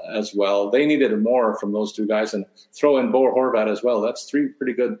 as well. They needed more from those two guys, and throw in Bo Horvat as well. That's three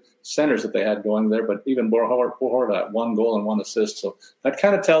pretty good centers that they had going there, but even Bo Horvat, 1 goal and 1 assist. So that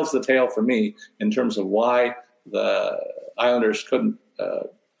kind of tells the tale for me in terms of why the Islanders couldn't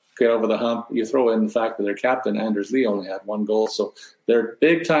get over the hump. You throw in the fact that their captain, Anders Lee, only had 1 goal. So they're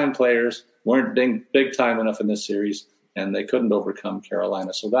big-time players, weren't big-time enough in this series, and they couldn't overcome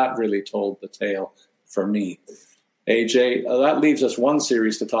Carolina. So that really told the tale for me. AJ, that leaves us one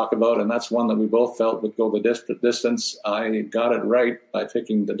series to talk about, and that's one that we both felt would go the distance. I got it right by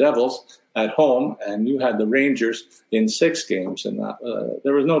picking the Devils at home, and you had the Rangers in 6 games. And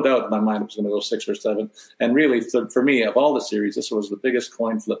there was no doubt in my mind it was going to go 6 or 7. And really, for me, of all the series, this was the biggest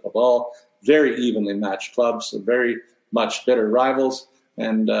coin flip of all. Very evenly matched clubs, very much bitter rivals.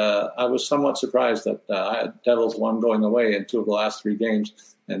 And I was somewhat surprised that I had Devils won going away in 2 of the last 3 games.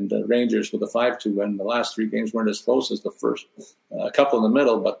 And the Rangers with a 5-2 win. The last 3 games weren't as close as the first, a couple in the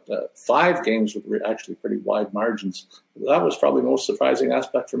middle, but 5 games with actually pretty wide margins. That was probably the most surprising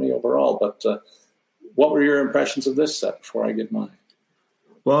aspect for me overall. But what were your impressions of this set before I give mine?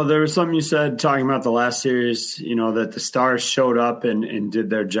 Well, there was something you said talking about the last series, that the Stars showed up and did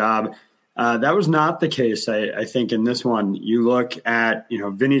their job. That was not the case, I think, in this one. You look at,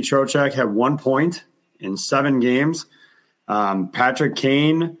 Vinny Trocheck had 1 point in 7 games. Patrick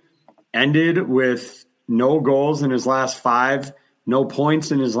Kane ended with no goals in his last 5, no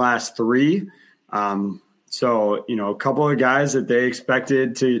points in his last 3. So, a couple of guys that they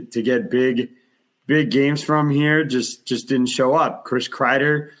expected to get big games from here just didn't show up. Chris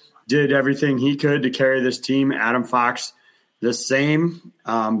Kreider did everything he could to carry this team. Adam Fox, the same.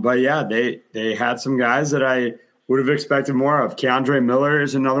 But yeah, they had some guys that I would have expected more of. Keandre Miller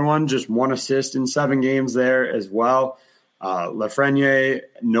is another one, just 1 assist in 7 games there as well. Lafreniere,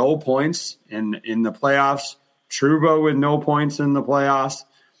 no points in the playoffs. Trouba with no points in the playoffs.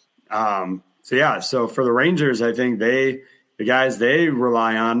 So for the Rangers, I think the guys they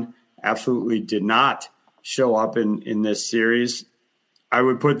rely on absolutely did not show up in this series. I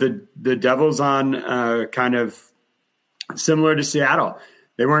would put the Devils on kind of similar to Seattle.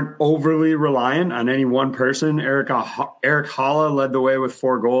 They weren't overly reliant on any one person. Eric Haula led the way with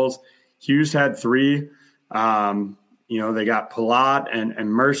 4 goals. Hughes had 3. They got Palat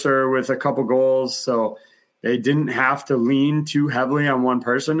and Mercer with a couple goals, so they didn't have to lean too heavily on one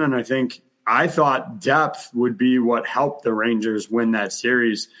person. And I thought depth would be what helped the Rangers win that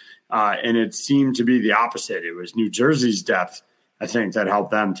series, and it seemed to be the opposite. It was New Jersey's depth, I think, that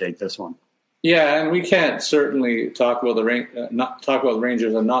helped them take this one. Yeah, and we can't certainly talk about the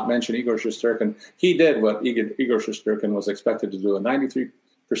Rangers and not mention Igor Shesterkin. He did what Igor Shesterkin was expected to do: a 93%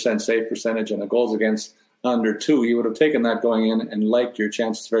 save percentage and a goals against under 2. You would have taken that going in and liked your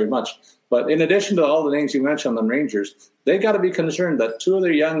chances very much. But in addition to all the names you mentioned on the Rangers, they got to be concerned that 2 of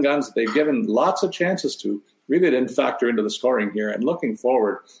their young guns that they've given lots of chances to really didn't factor into the scoring here. And looking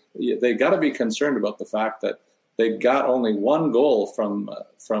forward, they got to be concerned about the fact that they got only 1 goal from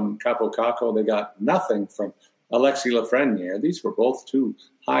Capo Caco. They got nothing from Alexis Lafreniere. These were both 2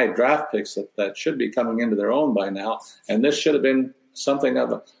 high draft picks that should be coming into their own by now. And this should have been something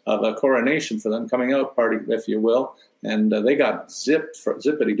of a coronation for them, coming out party, if you will. And they got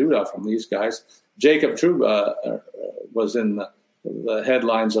zippity-doo-dah from these guys. Jacob Trouba was in the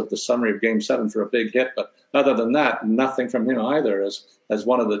headlines of the summary of Game 7 for a big hit. But other than that, nothing from him either as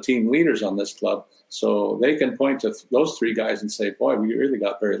one of the team leaders on this club. So they can point to those 3 guys and say, boy, we really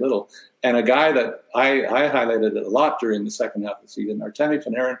got very little. And a guy that I highlighted a lot during the second half of the season, Artemi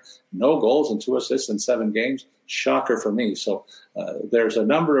Panarin, no goals and 2 assists in 7 games. Shocker for me. So there's a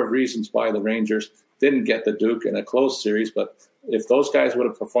number of reasons why the Rangers didn't get the Duke in a close series. But if those guys would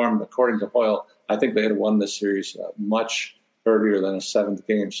have performed according to Hoyle, I think they'd have won this series much earlier than a 7th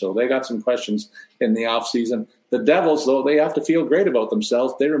game. So they got some questions in the offseason. The Devils, though, they have to feel great about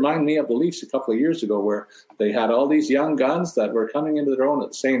themselves. They remind me of the Leafs a couple of years ago, where they had all these young guns that were coming into their own at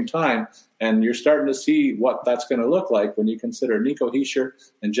the same time. And you're starting to see what that's going to look like when you consider Nico Hischier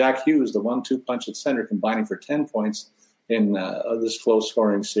and Jack Hughes, the 1-2 punch at center, combining for 10 points in this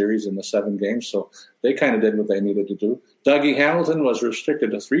close-scoring series in the 7 games. So they kind of did what they needed to do. Dougie Hamilton was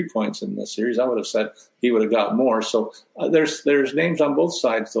restricted to 3 points in this series. I would have said he would have got more. So there's names on both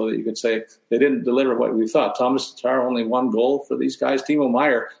sides, though, that you could say they didn't deliver what we thought. Thomas Tatar, only 1 goal for these guys. Timo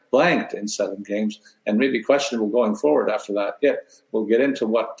Meier blanked in 7 games and maybe questionable going forward after that hit. We'll get into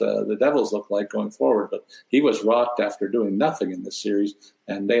what the Devils look like going forward, but he was rocked after doing nothing in this series,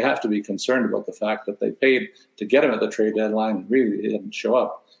 and they have to be concerned about the fact that they paid to get him at the trade deadline and really didn't show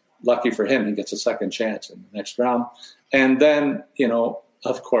up. Lucky for him, he gets a second chance in the next round. And then,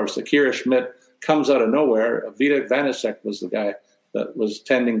 of course, Akira Schmidt comes out of nowhere. Vitek Vanacek was the guy that was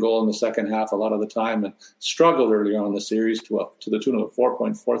tending goal in the second half a lot of the time and struggled earlier on in the series to the tune of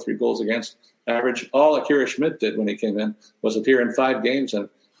 4.43 goals against average. All Akira Schmidt did when he came in was appear in 5 games and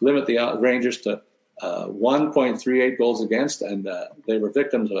limit the Rangers to 1.38 goals against, and they were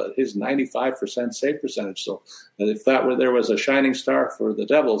victims of his 95% save percentage. So if there was a shining star for the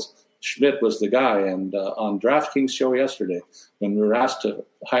Devils, Schmidt was the guy. And on DraftKings show yesterday, when we were asked to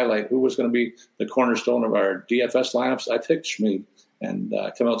highlight who was going to be the cornerstone of our DFS lineups, I picked Schmidt and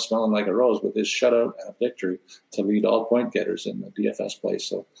come out smelling like a rose with his shutout and a victory to lead all point getters in the DFS play.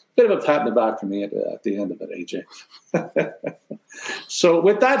 So a bit of a pat in the back for me at the end of it, AJ. So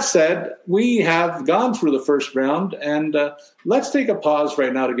with that said, we have gone through the first round, and let's take a pause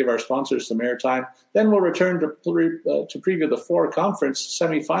right now to give our sponsors some airtime. Then we'll return to preview the 4 conference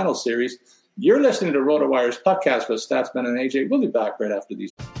semifinal series. You're listening to RotoWire's podcast with Statsman and AJ. We'll be back right after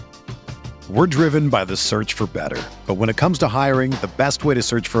these. We're driven by the search for better. But when it comes to hiring, the best way to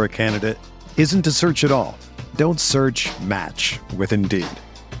search for a candidate isn't to search at all. Don't search, match with Indeed.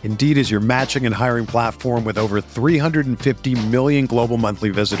 Indeed is your matching and hiring platform with over 350 million global monthly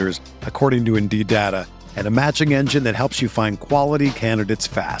visitors, according to Indeed data, and a matching engine that helps you find quality candidates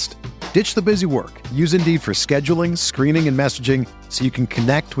fast. Ditch the busy work. Use Indeed for scheduling, screening, and messaging so you can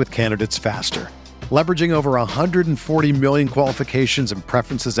connect with candidates faster. Leveraging over 140 million qualifications and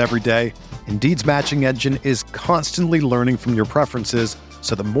preferences every day, Indeed's matching engine is constantly learning from your preferences,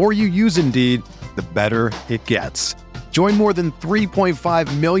 so the more you use Indeed, the better it gets. Join more than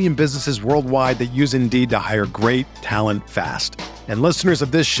 3.5 million businesses worldwide that use Indeed to hire great talent fast. And listeners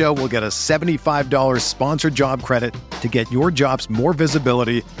of this show will get a $75 sponsored job credit to get your jobs more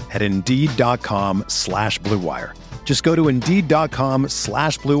visibility at Indeed.com/Blue Wire. Just go to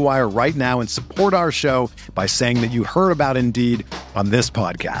Indeed.com/Blue Wire right now and support our show by saying that you heard about Indeed on this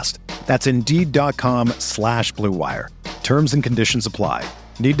podcast. That's Indeed.com/Blue Wire. Terms and conditions apply.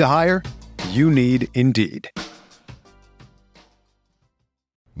 Need to hire? You need Indeed.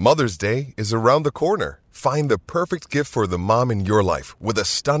 Mother's Day is around the corner. Find the perfect gift for the mom in your life with a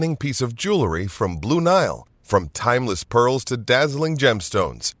stunning piece of jewelry from Blue Nile. From timeless pearls to dazzling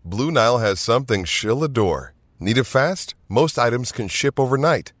gemstones, Blue Nile has something she'll adore. Need it fast? Most items can ship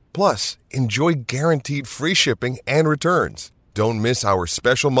overnight. Plus, enjoy guaranteed free shipping and returns. Don't miss our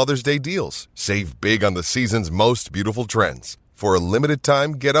special Mother's Day deals. Save big on the season's most beautiful trends. For a limited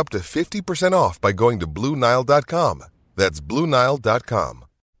time, get up to 50% off by going to BlueNile.com. That's BlueNile.com.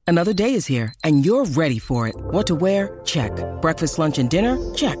 Another day is here, and you're ready for it. What to wear? Check. Breakfast, lunch, and dinner?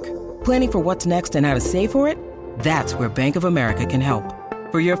 Check. Planning for what's next and how to save for it? That's where Bank of America can help.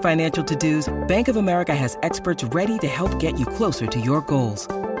 For your financial to-dos, Bank of America has experts ready to help get you closer to your goals.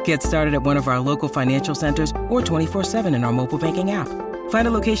 Get started at one of our local financial centers or 24/7 in our mobile banking app. Find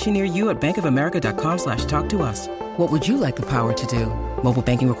a location near you at bankofamerica.com/talktous. What would you like the power to do? Mobile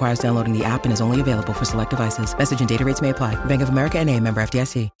banking requires downloading the app and is only available for select devices. Message and data rates may apply. Bank of America NA, member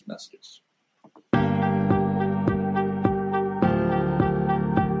FDIC. Messages.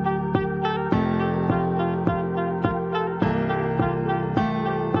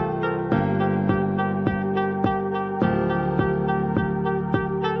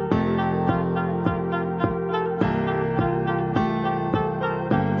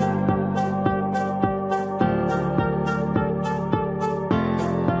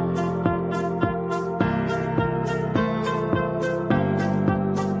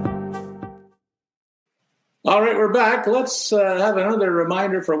 All right, we're back. Let's have another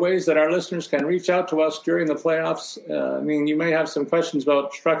reminder for ways that our listeners can reach out to us during the playoffs. You may have some questions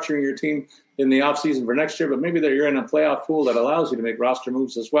about structuring your team in the offseason for next year, but maybe that you're in a playoff pool that allows you to make roster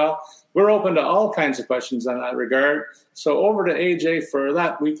moves as well. We're open to all kinds of questions in that regard. So over to AJ for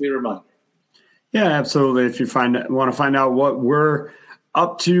that weekly reminder. Yeah, absolutely. If you want to find out what we're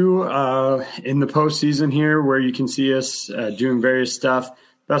up to in the postseason here, where you can see us doing various stuff,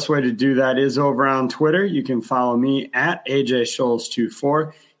 best way to do that is over on Twitter. You can follow me at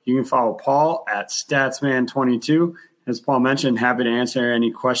AJScholes24. You can follow Paul at Statsman22. As Paul mentioned, happy to answer any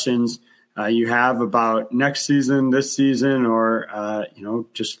questions you have about next season, this season, or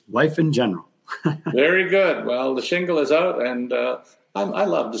just life in general. Very good. Well, the shingle is out, and I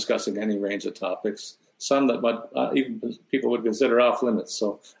love discussing any range of topics. Some that even people would consider off limits.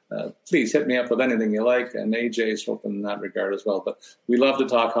 So please hit me up with anything you like, and AJ is open in that regard as well. But we love to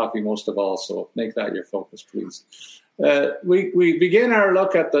talk hockey most of all, so make that your focus, please. We begin our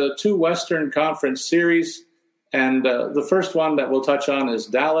look at the 2 Western Conference series, and the first one that we'll touch on is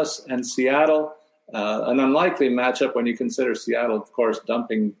Dallas and Seattle. An unlikely matchup when you consider Seattle, of course,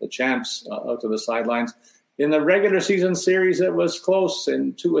 dumping the champs out to the sidelines. In the regular season series, it was close.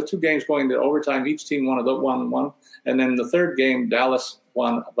 With two games going to overtime, each team won 1-1. And then the third game, Dallas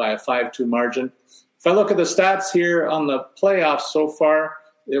won by a 5-2 margin. If I look at the stats here on the playoffs so far,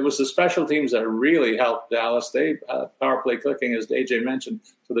 it was the special teams that really helped Dallas. They power play clicking, as AJ mentioned,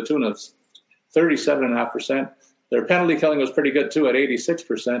 to the tune of 37.5%. Their penalty killing was pretty good, too, at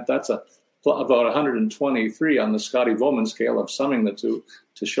 86%. That's about 123 on the Scotty Bowman scale of summing the two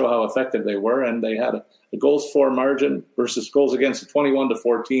to show how effective they were. And they had a goals for margin versus goals against,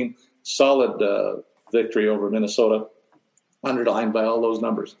 21-14, solid victory over Minnesota, underlined by all those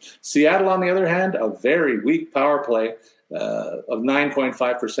numbers. Seattle, on the other hand, a very weak power play of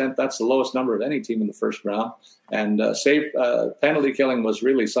 9.5%. That's the lowest number of any team in the first round. And penalty killing was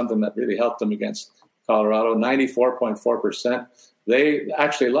really something that really helped them against Colorado, 94.4%. They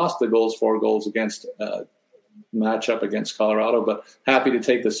actually lost the 4 goals against matchup against Colorado, but happy to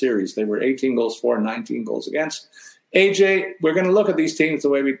take the series. They were 18 goals for, 19 goals against. AJ, we're going to look at these teams the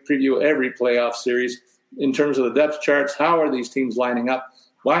way we preview every playoff series. In terms of the depth charts, how are these teams lining up?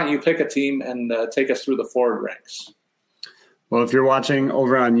 Why don't you pick a team and take us through the forward ranks? Well, if you're watching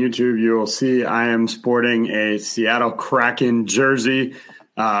over on YouTube, you will see I am sporting a Seattle Kraken jersey.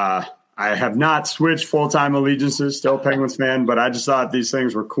 I have not switched full-time allegiances, still Penguins fan, but I just thought these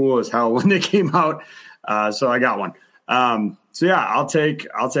things were cool as hell when they came out, so I got one. I'll take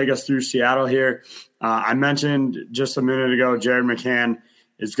us through Seattle here. I mentioned just a minute ago, Jared McCann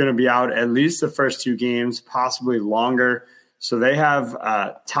is going to be out at least the first 2 games, possibly longer. So they have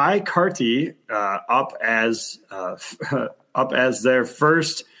Ty Carty up as their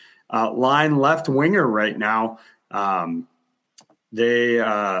first line left winger right now. They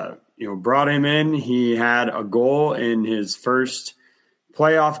brought him in. He had a goal in his first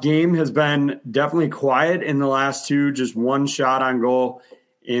playoff game. Has been definitely quiet in the last 2, just 1 shot on goal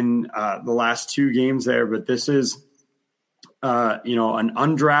in the last 2 games there. But this is an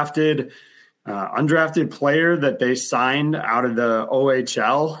undrafted player that they signed out of the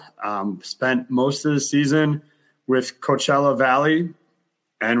OHL, spent most of the season with Coachella Valley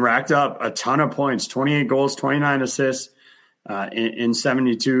and racked up a ton of points, 28 goals, 29 assists in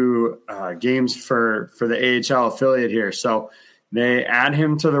 72 games for the AHL affiliate here. So they add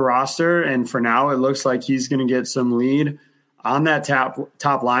him to the roster, and for now it looks like he's going to get some lead on that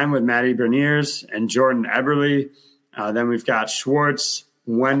top line with Matty Beniers and Jordan Eberle. Then we've got Schwartz,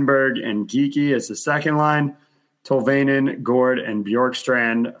 Wenberg, and Geekie as the second line. Tolvanen, Gord, and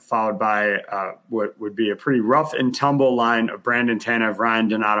Bjorkstrand, followed by what would be a pretty rough and tumble line of Brandon Tanev, Ryan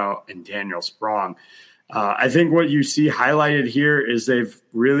Donato, and Daniel Sprong. I think what you see highlighted here is they've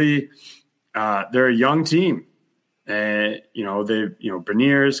really they're a young team. Beniers,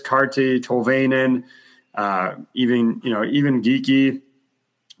 Carty, Tolvanen, even Geekie.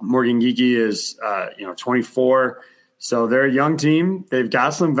 Morgan Geekie is 24. So they're a young team. They've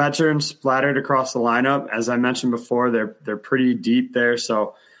got some veterans splattered across the lineup. As I mentioned before, they're pretty deep there.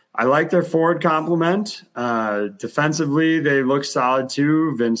 So I like their forward complement. Defensively, they look solid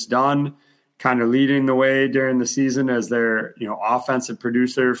too. Vince Dunn kind of leading the way during the season as their offensive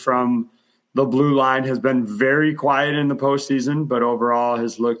producer from the blue line, has been very quiet in the postseason, but overall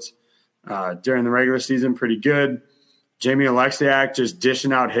has looked during the regular season pretty good. Jamie Alexiak just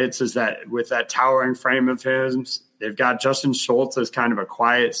dishing out hits with that towering frame of his. They've got Justin Schultz as kind of a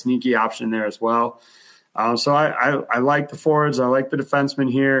quiet, sneaky option there as well. So I like the forwards. I like the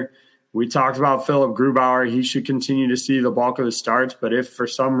defensemen here. We talked about Philip Grubauer. He should continue to see the bulk of the starts, but if for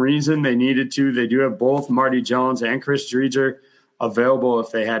some reason they needed to, they do have both Marty Jones and Chris Driedger available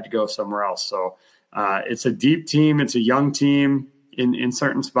if they had to go somewhere else. So it's a deep team. It's a young team in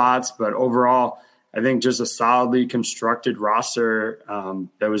certain spots, but overall, I think just a solidly constructed roster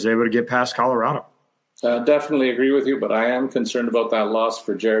that was able to get past Colorado. Definitely agree with you, but I am concerned about that loss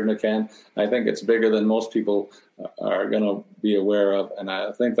for Jared McCann. I think it's bigger than most people are going to be aware of, and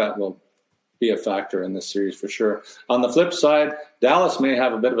I think that will be a factor in this series for sure. On the flip side, Dallas may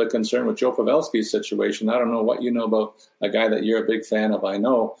have a bit of a concern with Joe Pavelski's situation. I don't know what you know about a guy that you're a big fan of. I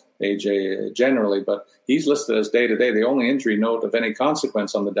know, AJ, generally, but he's listed as day-to-day, the only injury note of any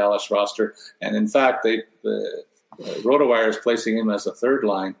consequence on the Dallas roster. And in fact, the RotoWire is placing him as a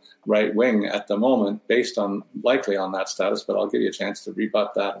third-line right wing at the moment, based on likely on that status, but I'll give you a chance to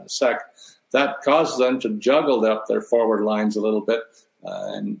rebut that in a sec. That causes them to juggle up their forward lines a little bit.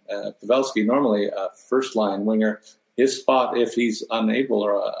 And Pavelski, normally a first-line winger, his spot, if he's unable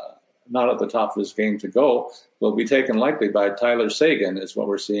or not at the top of his game to go, will be taken likely by Tyler Seguin, is what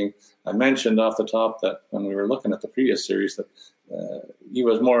we're seeing. I mentioned off the top that when we were looking at the previous series that he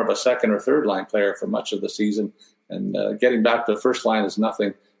was more of a second or third line player for much of the season, and getting back to the first line is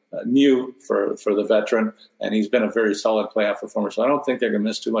nothing new for the veteran, and he's been a very solid playoff performer. So I don't think they're going to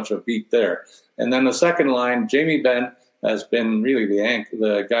miss too much of a beat there. And then the second line, Jamie Benn has been really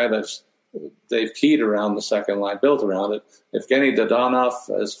the guy they've keyed around the second line, built around it. Evgeny Dodonov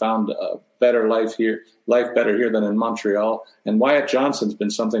has found a better life better here than in Montreal. And Wyatt Johnson's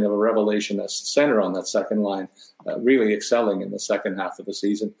been something of a revelation as center on that second line, really excelling in the second half of the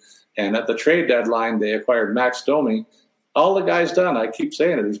season. And at the trade deadline, they acquired Max Domi. All the guy's done, I keep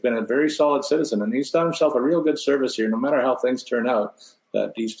saying it, he's been a very solid citizen, and he's done himself a real good service here, no matter how things turn out,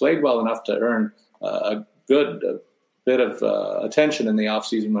 that he's played well enough to earn a good bit of attention in the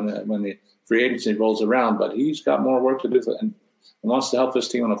offseason when the free agency rolls around. But he's got more work to do and wants to help this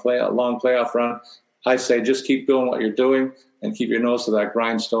team on a long playoff run. I say just keep doing what you're doing and keep your nose to that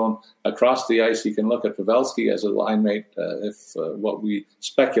grindstone. Across the ice, you can look at Pavelski as a line mate if what we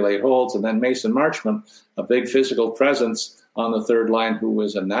speculate holds. And then Mason Marchment, a big physical presence on the third line, who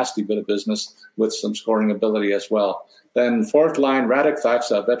is a nasty bit of business with some scoring ability as well. Then fourth line, Radek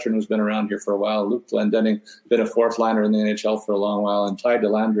Faksa, a veteran who's been around here for a while. Luke Glendening, been a fourth liner in the NHL for a long while. And Ty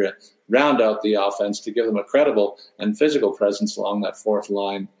Dellandrea round out the offense to give them a credible and physical presence along that fourth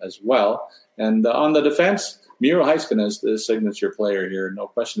line as well. And on the defense, Miro Heiskanen is the signature player here, no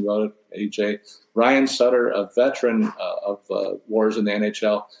question about it, AJ. Ryan Sutter, a veteran of wars in the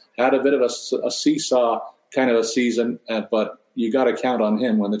NHL, had a bit of a seesaw kind of a season, but you got to count on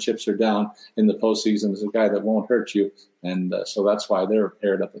him when the chips are down in the postseason as a guy that won't hurt you. And so that's why they're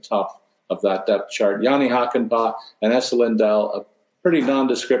paired at the top of that depth chart. Jani Hakanpää and Esa Lindell, a pretty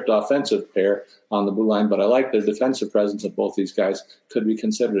nondescript offensive pair on the blue line, but I like their defensive presence of both these guys. Could be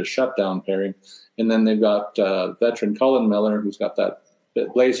considered a shutdown pairing. And then they've got veteran Colin Miller, who's got that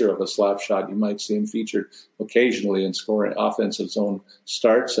blazer of a slap shot. You might see him featured occasionally in scoring offensive zone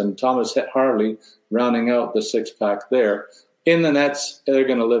starts. And Thomas Harley rounding out the six-pack there. In the nets, they're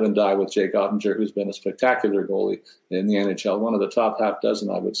going to live and die with Jake Ottinger, who's been a spectacular goalie in the NHL, one of the top half dozen,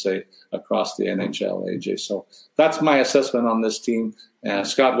 I would say, across the NHL, AJ. So that's my assessment on this team.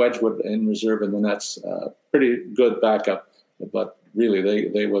 Scott Wedgwood in reserve in the nets, pretty good backup, but really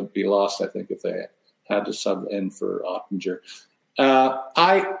they would be lost, I think, if they had to sub in for Ottinger. I'm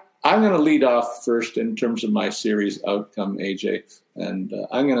going to lead off first in terms of my series outcome, AJ, and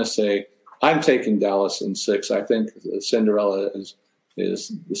I'm going to say I'm taking Dallas in 6. I think the Cinderella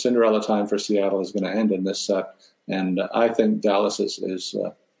the Cinderella time for Seattle is going to end in this set, and I think Dallas is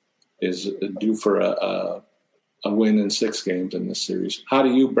due for a win in 6 games in this series. How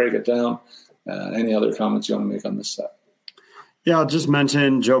do you break it down? Any other comments you want to make on this set? Yeah, I'll just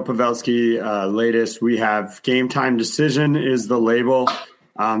mention Joe Pavelski latest. We have game time decision is the label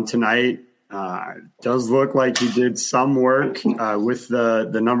tonight. Does look like he did some work with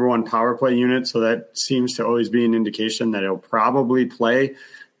the number 1 power play unit, so that seems to always be an indication that he'll probably play.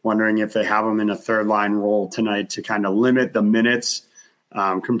 Wondering if they have him in a third line role tonight to kind of limit the minutes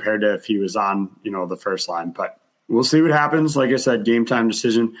compared to if he was on, the first line. But we'll see what happens. Like I said, game time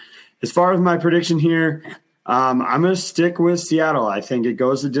decision. As far as my prediction here, I'm going to stick with Seattle. I think it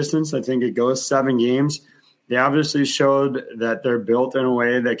goes the distance. I think it goes 7 games. They obviously showed that they're built in a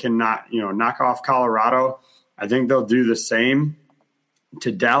way that can knock off Colorado. I think they'll do the same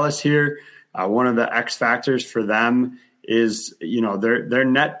to Dallas here. One of the X factors for them is, their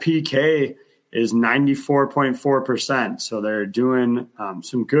net PK is 94.4%. So they're doing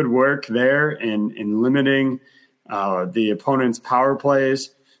some good work there in limiting the opponent's power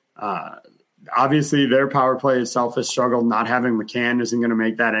plays. Obviously, their power play itself has struggled. Not having McCann isn't going to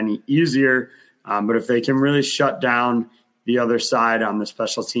make that any easier. But if they can really shut down the other side on the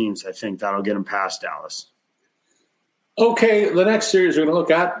special teams, I think that'll get them past Dallas. Okay, the next series we're going to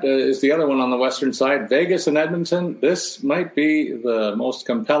look at is the other one on the western side, Vegas and Edmonton. This might be the most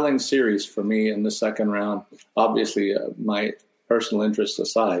compelling series for me in the second round. Obviously, my personal interests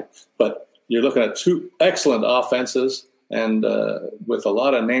aside. But you're looking at 2 excellent offenses and with a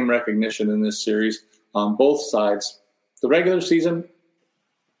lot of name recognition in this series on both sides. The regular season,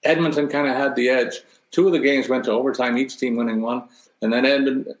 Edmonton kind of had the edge. 2 of the games went to overtime, each team winning 1. And then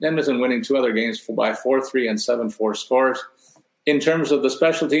Edmonton winning 2 other games by 4-3 and 7-4 scores. In terms of the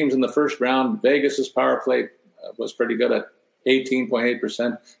special teams in the first round, Vegas's power play was pretty good at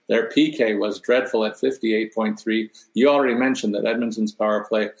 18.8%. Their PK was dreadful at 58.3%. You already mentioned that Edmonton's power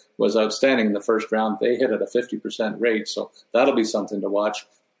play was outstanding in the first round. They hit at a 50% rate, so that'll be something to watch.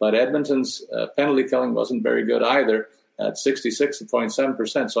 But Edmonton's penalty killing wasn't very good either, at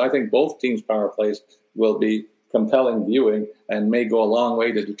 66.7%. So I think both teams' power plays will be compelling viewing and may go a long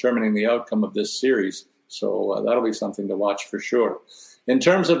way to determining the outcome of this series. So that'll be something to watch for sure. In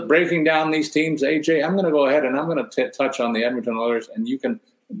terms of breaking down these teams, AJ, I'm going to go ahead and I'm going to touch on the Edmonton Oilers, and you can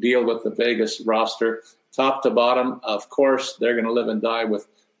deal with the Vegas roster. Top to bottom, of course, they're going to live and die with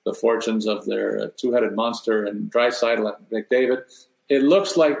the fortunes of their two-headed monster and Draisaitl and McDavid. It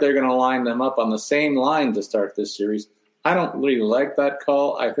looks like they're going to line them up on the same line to start this series. I don't really like that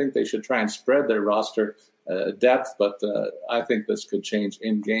call. I think they should try and spread their roster depth, but I think this could change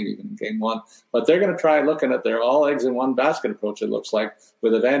in game, even in game one. But they're going to try looking at their all eggs in one basket approach, it looks like,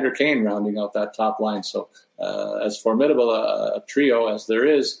 with Evander Kane rounding out that top line. So as formidable a trio as there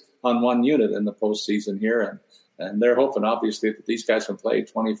is on one unit in the postseason here, and they're hoping, obviously, that these guys can play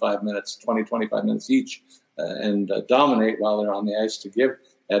 25 minutes each and dominate while they're on the ice to give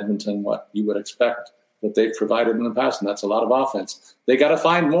Edmonton what you would expect that they've provided in the past, and that's a lot of offense. They got to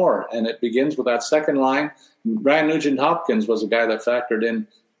find more, and it begins with that second line. Ryan Nugent-Hopkins was a guy that factored in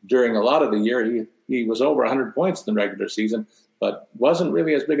during a lot of the year. He was over 100 points in the regular season, but wasn't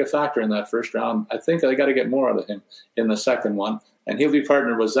really as big a factor in that first round. I think they got to get more out of him in the second one, and he'll be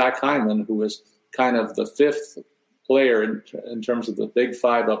partnered with Zach Hyman, who is kind of the fifth player in terms of the big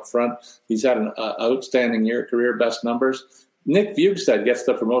five up front. He's had an outstanding year, career best numbers. Nick Bjugstad gets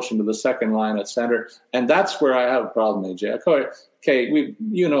the promotion to the second line at center, and that's where I have a problem, AJ. Okay,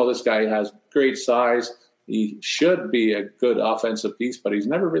 this guy has great size. He should be a good offensive piece, but he's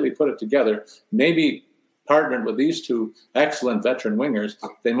never really put it together. Maybe partnered with these two excellent veteran wingers,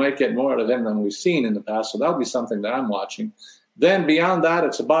 they might get more out of him than we've seen in the past, so that'll be something that I'm watching. Then beyond that,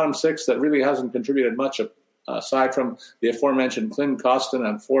 it's a bottom six that really hasn't contributed much aside from the aforementioned Clint Costin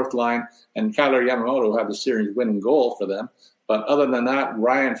on fourth line and Kyler Yamamoto had the series winning goal for them. But other than that,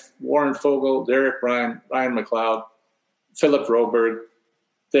 Warren Fogle, Derek Ryan McLeod, Philip Broberg,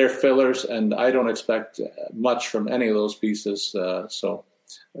 they're fillers, and I don't expect much from any of those pieces. So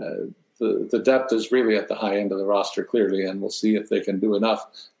the depth is really at the high end of the roster, clearly, and we'll see if they can do enough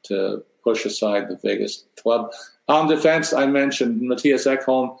to push aside the Vegas club. On defense, I mentioned Matthias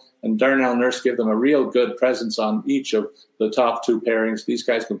Ekholm and Darnell Nurse give them a real good presence on each of the top two pairings. These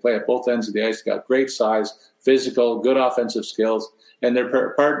guys can play at both ends of the ice, got great size, physical, good offensive skills, and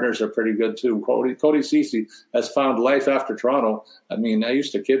their partners are pretty good too. Cody Ceci has found life after Toronto. I mean, I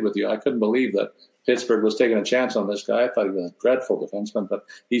used to kid with you. I couldn't believe that Pittsburgh was taking a chance on this guy. I thought he was a dreadful defenseman, but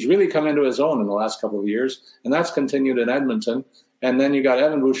he's really come into his own in the last couple of years, and that's continued in Edmonton. And then you got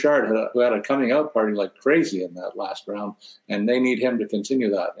Evan Bouchard, who had a coming-out party like crazy in that last round, and they need him to continue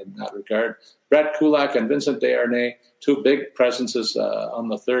that in that regard. Brett Kulak and Vincent Desharnais, two big presences on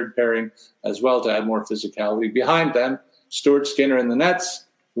the third pairing as well to add more physicality. Behind them, Stuart Skinner in the nets,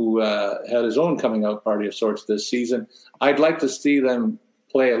 who had his own coming-out party of sorts this season. I'd like to see them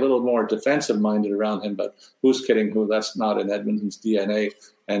play a little more defensive-minded around him, but who's kidding who? That's not in Edmonton's DNA.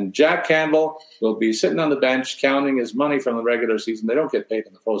 And Jack Campbell will be sitting on the bench counting his money from the regular season. They don't get paid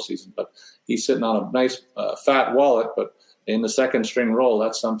in the postseason, but he's sitting on a nice fat wallet. But in the second-string role,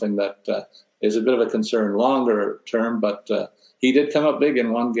 that's something that is a bit of a concern longer term. But he did come up big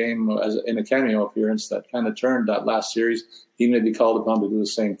in one game in a cameo appearance that kind of turned that last series. He may be called upon to do the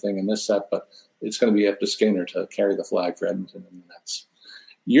same thing in this set, but it's going to be up to Skinner to carry the flag for Edmonton in the Nets.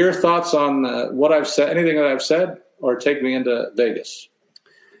 Your thoughts on what I've said, anything that I've said, or take me into Vegas?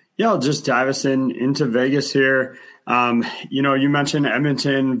 Yeah, I'll just dive us into Vegas here. You mentioned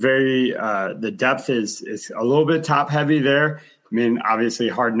Edmonton. The depth is a little bit top heavy there. I mean, obviously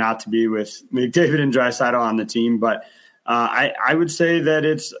hard not to be with McDavid and Draisaitl on the team, but I would say that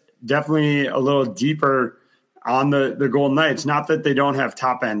it's definitely a little deeper on the Golden Knights. Not that they don't have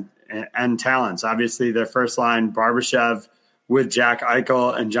top end talents. Obviously, their first line, Barbashev with Jack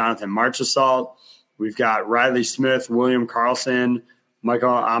Eichel and Jonathan Marchessault. We've got Riley Smith, William Karlsson, Michael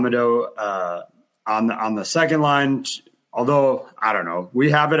Amato on the second line. Although, I don't know.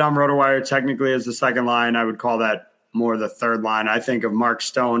 We have it on RotoWire technically as the second line. I would call that more the third line. I think of Mark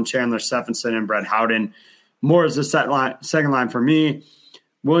Stone, Chandler Stephenson, and Brett Howden more as the second line for me.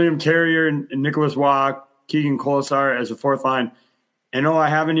 William Carrier and Nicholas Waugh, Keegan Kolesar as the fourth line. And I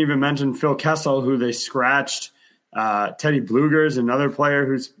haven't even mentioned Phil Kessel, who they scratched. Teddy Bluger is another player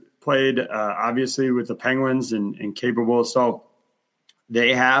who's played obviously with the Penguins and capable. So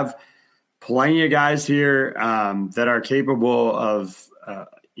they have plenty of guys here that are capable of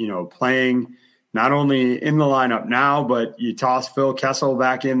playing not only in the lineup now, but you toss Phil Kessel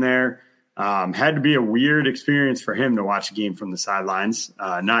back in there. Had to be a weird experience for him to watch a game from the sidelines.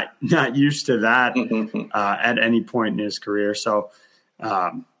 Not used to that at any point in his career. So.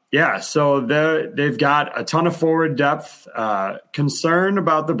 So they've got a ton of forward depth. Concern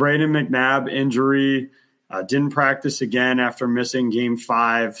about the Braden McNabb injury. Didn't practice again after missing Game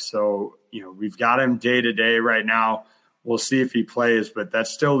 5. So, we've got him day-to-day right now. We'll see if he plays, but that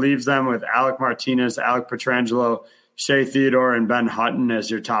still leaves them with Alec Martinez, Alec Pietrangelo, Shea Theodore and Ben Hutton as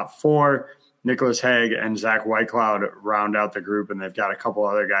your top 4. Nicholas Hague and Zach Whitecloud round out the group, and they've got a couple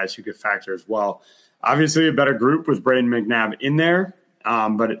other guys who could factor as well. Obviously, a better group with Braden McNabb in there,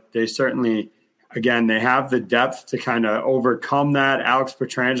 but they certainly, again, they have the depth to kind of overcome that. Alex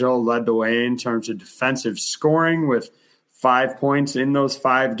Pietrangelo led the way in terms of defensive scoring with 5 points in those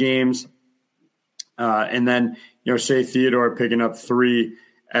 5 games. And then, Shea Theodore picking up 3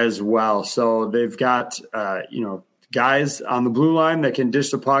 as well. So they've got, guys on the blue line that can dish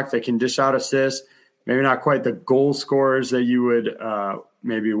the puck, that can dish out assists, maybe not quite the goal scorers that you would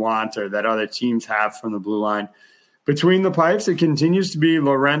maybe want or that other teams have from the blue line. Between the pipes, it continues to be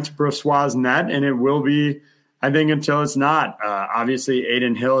Laurent Brossoit's net, and it will be, I think, until it's not. Obviously,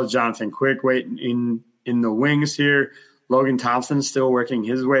 Aiden Hill, Jonathan Quick waiting in the wings here. Logan Thompson still working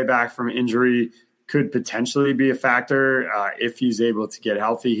his way back from injury, could potentially be a factor if he's able to get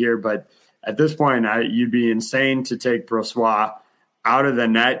healthy here. But at this point, you'd be insane to take Brossoit out of the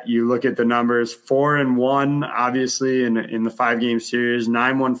net. You look at the numbers, 4-1, obviously, in the 5-game series,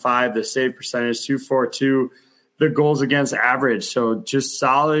 915, the save percentage, 242, the goals against average. So just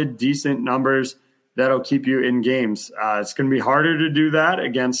solid, decent numbers that'll keep you in games. It's going to be harder to do that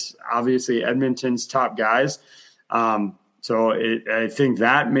against, obviously, Edmonton's top guys. I think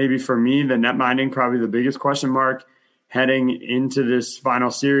that maybe for me, the net minding, probably the biggest question mark heading into this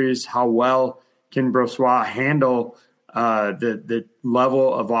final series. How well can Brossoit handle the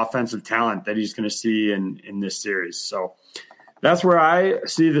level of offensive talent that he's going to see in this series? So that's where I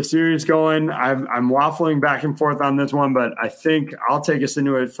see the series going. I'm waffling back and forth on this one, but I think I'll take us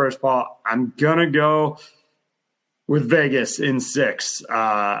into it first, Paul. I'm going to go with Vegas in 6.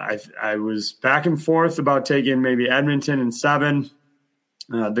 I was back and forth about taking maybe Edmonton in 7.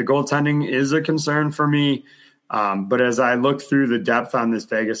 The goaltending is a concern for me. But as I look through the depth on this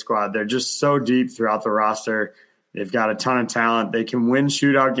Vegas squad, they're just so deep throughout the roster. They've got a ton of talent. They can win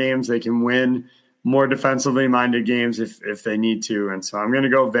shootout games. They can win more defensively minded games if they need to. And so I'm going to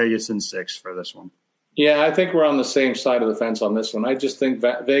go Vegas in 6 for this one. Yeah, I think we're on the same side of the fence on this one. I just think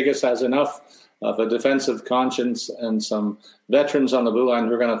Vegas has enough of a defensive conscience and some veterans on the blue line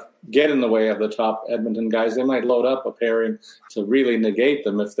who are going to get in the way of the top Edmonton guys. They might load up a pairing to really negate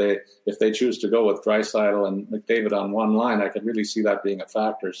them if they choose to go with Draisaitl and McDavid on one line. I could really see that being a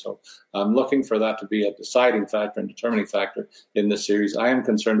factor. So I'm looking for that to be a deciding factor and determining factor in this series. I am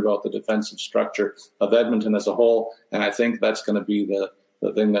concerned about the defensive structure of Edmonton as a whole, and I think that's going to be the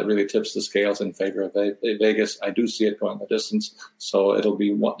thing that really tips the scales in favor of Vegas. I do see it going the distance, so it'll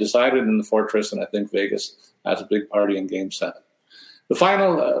be decided in the Fortress, and I think Vegas has a big party in Game 7. The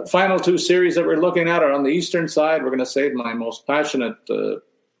final 2 series that we're looking at are on the eastern side. We're going to save my most passionate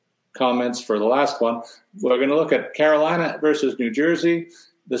comments for the last one. We're going to look at Carolina versus New Jersey.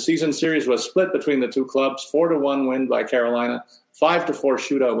 The season series was split between the two clubs, 4-1 win by Carolina, 5-4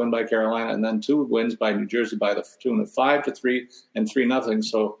 shootout win by Carolina, and then 2 wins by New Jersey by the tune of 5-3 and 3-0.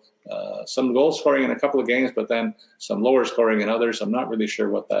 So some goal scoring in a couple of games, but then some lower scoring in others. I'm not really sure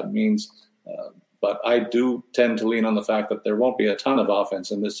what that means. But I do tend to lean on the fact that there won't be a ton of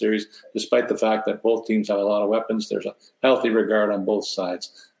offense in this series, despite the fact that both teams have a lot of weapons. There's a healthy regard on both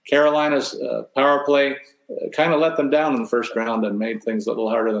sides. Carolina's power play kind of let them down in the first round and made things a little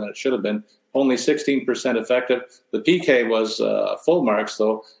harder than it should have been. Only 16% effective. The PK was full marks,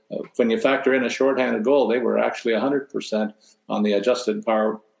 though. When you factor in a shorthanded goal, they were actually 100% on the adjusted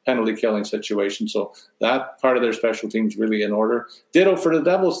power penalty killing situation. So that part of their special teams really in order. Ditto for the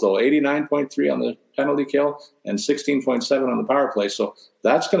Devils, though, 89.3 on the penalty kill and 16.7 on the power play. So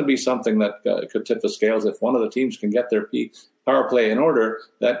that's going to be something that could tip the scales. If one of the teams can get their power play in order,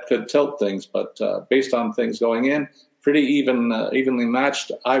 that could tilt things. But based on things going in, pretty evenly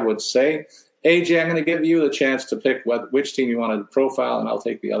matched, I would say. AJ, I'm going to give you the chance to pick which team you want to profile, and I'll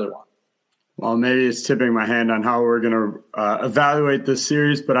take the other one. Well, maybe it's tipping my hand on how we're going to evaluate this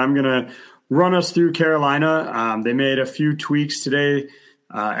series, but I'm going to run us through Carolina. They made a few tweaks today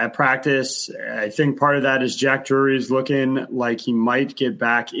at practice. I think part of that is Jack Drury's looking like he might get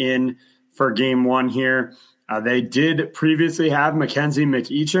back in for Game 1 here. They did previously have Mackenzie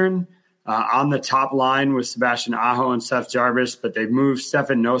McEachern on the top line with Sebastian Aho and Seth Jarvis, but they've moved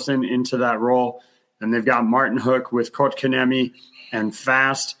Stefan Noesen into that role. And they've got Martin Hook with Kotkaniemi and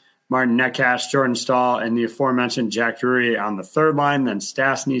Fast, Martin Necas, Jordan Stahl, and the aforementioned Jack Drury on the third line. Then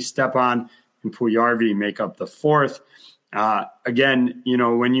Stastny, Stepan, and Puljujarvi make up the fourth. Again,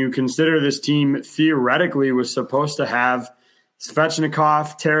 when you consider this team theoretically was supposed to have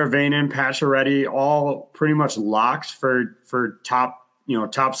Svechnikov, Teravainen, Pacioretty all pretty much locked for top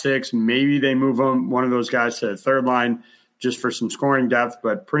 6. Maybe they move one of those guys to the third line just for some scoring depth,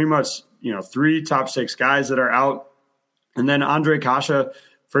 but pretty much 3 top 6 guys that are out And then Andre Kasha,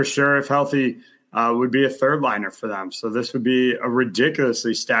 for sure, if healthy, would be a third liner for them. So this would be a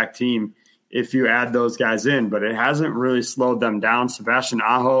ridiculously stacked team if you add those guys in, but it hasn't really slowed them down. Sebastian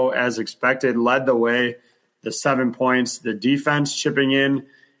Aho, as expected, led the way, the 7 points, the defense chipping in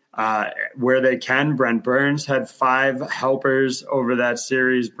where they can. Brent Burns had 5 helpers over that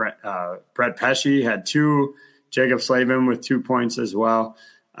series. Brett Pesce had 2, Jacob Slavin with 2 points as well.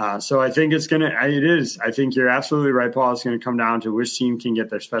 So I think I think you're absolutely right, Paul. It's going to come down to which team can get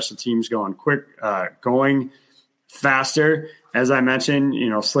their special teams going going faster. As I mentioned,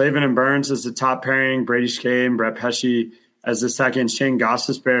 Slavin and Burns as the top pairing, Brady Skjei and Brett Pesce as the second, Shane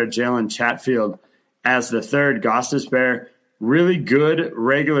Gostisbehere, Jalen Chatfield as the third. Gostisbehere, really good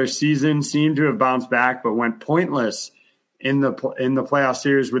regular season, seemed to have bounced back, but went pointless in the playoff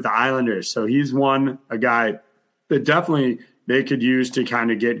series with the Islanders. So he's a guy that definitely they could use to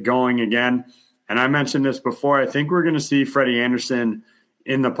kind of get going again. And I mentioned this before. I think we're going to see Freddie Anderson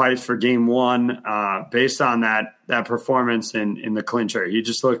in the pipes for game 1 based on that performance in the clincher. He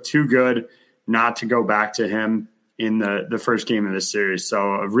just looked too good not to go back to him in the first game of this series.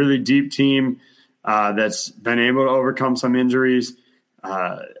 So a really deep team that's been able to overcome some injuries.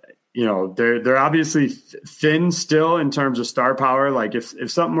 They're obviously thin still in terms of star power. Like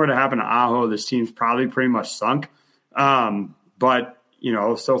if something were to happen to Aho, this team's probably pretty much sunk. But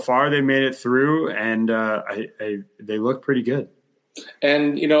so far they made it through, and they look pretty good.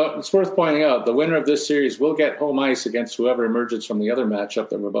 And, it's worth pointing out, the winner of this series will get home ice against whoever emerges from the other matchup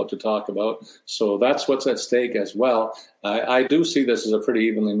that we're about to talk about. So that's what's at stake as well. I do see this as a pretty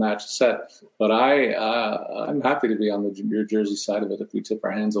evenly matched set, but I'm happy to be on the New Jersey side of it if we tip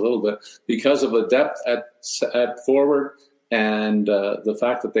our hands a little bit because of the depth at forward and the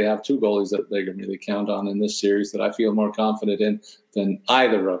fact that they have 2 goalies that they can really count on in this series that I feel more confident in than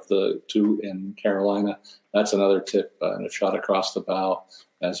either of the 2 in Carolina. That's another tip and a shot across the bow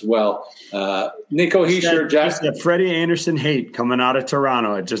as well. Nico Hischier, Jack. Freddie Anderson hate coming out of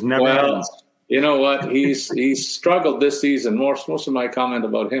Toronto. It just never ends. You know what? He's struggled this season. Most of my comment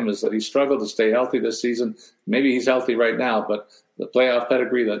about him is that he struggled to stay healthy this season. Maybe he's healthy right now, but the playoff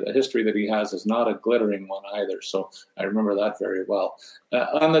pedigree, the history that he has is not a glittering one either. So I remember that very well.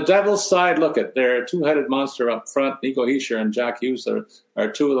 On the Devils side, they're a 2-headed monster up front. Nico Hischier and Jack Hughes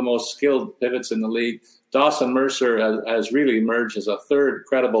are 2 of the most skilled pivots in the league. Dawson Mercer has really emerged as a third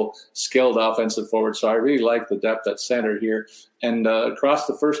credible, skilled offensive forward. So I really like the depth at center here. And across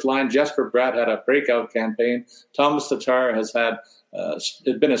the first line, Jesper Bratt had a breakout campaign. Thomas Tatar has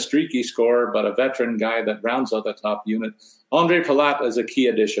been a streaky scorer, but a veteran guy that rounds out the top unit. Andre Palat is a key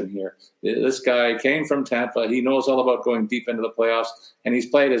addition here. This guy came from Tampa. He knows all about going deep into the playoffs, and he's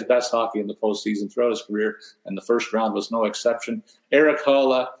played his best hockey in the postseason throughout his career, and the first round was no exception. Erik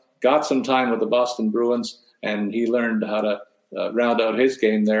Haula got some time with the Boston Bruins, and he learned how to round out his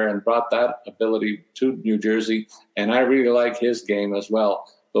game there and brought that ability to New Jersey. And I really like his game as well.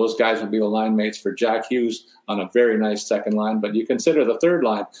 Those guys will be the line mates for Jack Hughes on a very nice second line. But you consider the third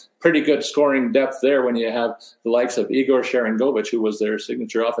line, pretty good scoring depth there when you have the likes of Igor Sharangovich, who was their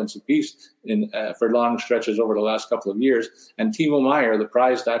signature offensive piece for long stretches over the last couple of years, and Timo Meier, the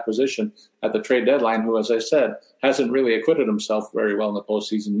prized acquisition at the trade deadline, who, as I said, hasn't really acquitted himself very well in the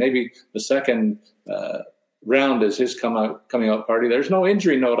postseason. Maybe the second round is his coming out party. There's no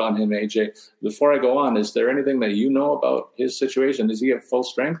injury note on him, AJ. Before I go on, is there anything that you know about his situation? Is he at full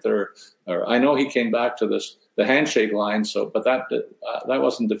strength, or I know he came back to the handshake line, but that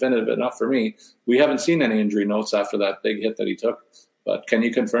wasn't definitive enough for me. We haven't seen any injury notes after that big hit that he took, but can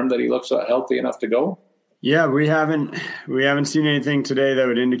you confirm that he looks healthy enough to go? Yeah, we haven't seen anything today that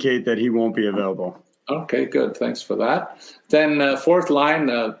would indicate that he won't be available. Okay, good. Thanks for that. Then fourth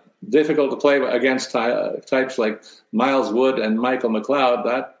line. Difficult to play against types like Miles Wood and Michael McLeod.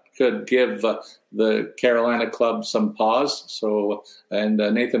 That could give the Carolina club some pause. So, and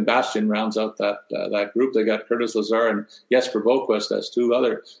Nathan Bastian rounds out that group. They got Curtis Lazar and Jesper Boquist as 2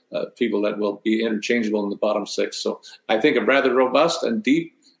 other people that will be interchangeable in the bottom 6. So I think a rather robust and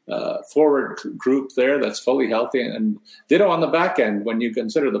deep forward group there that's fully healthy, and ditto on the back end when you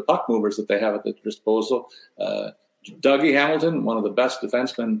consider the puck movers that they have at their disposal. Dougie Hamilton, one of the best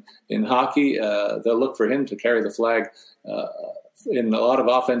defensemen in hockey, they'll look for him to carry the flag in a lot of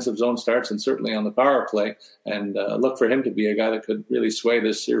offensive zone starts and certainly on the power play, and look for him to be a guy that could really sway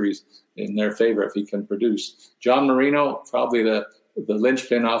this series in their favor if he can produce. John Marino, probably the the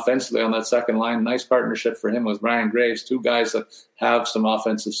linchpin offensively on that second line. Nice partnership for him with Ryan Graves, two guys that have some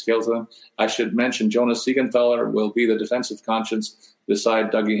offensive skill to them. I should mention Jonas Siegenthaler will be the defensive conscience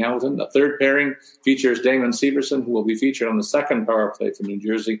beside Dougie Hamilton. The third pairing features Damon Severson, who will be featured on the second power play for New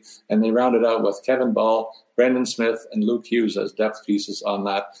Jersey, and they round it out with Kevin Ball, Brendan Smith, and Luke Hughes as depth pieces on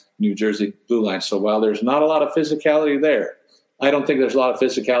that New Jersey blue line. So while there's not a lot of physicality there, I don't think there's a lot of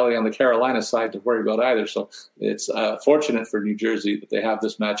physicality on the Carolina side to worry about either. So it's fortunate for New Jersey that they have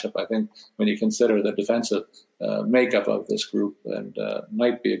this matchup, I think, when you consider the defensive makeup of this group, and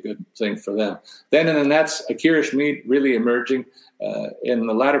might be a good thing for them. Then in the nets, Akira Schmid really emerging in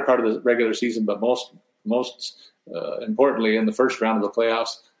the latter part of the regular season, but most importantly in the first round of the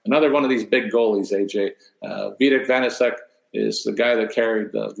playoffs. Another one of these big goalies, AJ. Vitek Vanecek is the guy that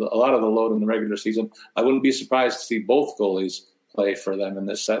carried a lot of the load in the regular season. I wouldn't be surprised to see both goalies play for them in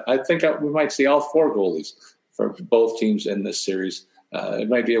this set. I think we might see all four goalies for both teams in this series. It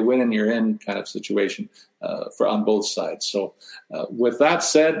might be a win and you're in kind of situation on both sides. So with that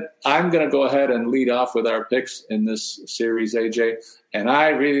said, I'm going to go ahead and lead off with our picks in this series, AJ. And I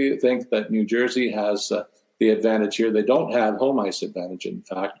really think that New Jersey has the advantage here. They don't have home ice advantage, in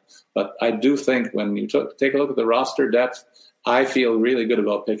fact. But I do think when you take a look at the roster depth, I feel really good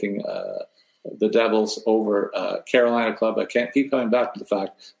about picking the Devils over Carolina Club. I can't keep coming back to the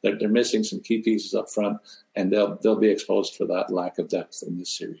fact that they're missing some key pieces up front, and they'll be exposed for that lack of depth in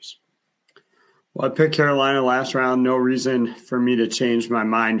this series. Well, I picked Carolina last round. No reason for me to change my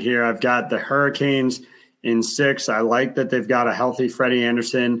mind here. I've got the Hurricanes in 6. I like that they've got a healthy Freddie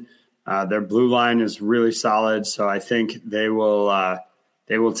Anderson. Their blue line is really solid, so I think they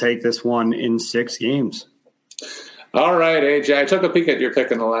will take this one in 6 games. All right, AJ, I took a peek at your pick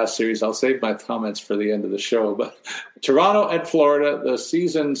in the last series. I'll save my comments for the end of the show. But Toronto at Florida, the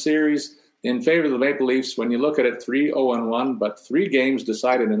season series in favor of the Maple Leafs. When you look at it, 3-0-1, but 3 games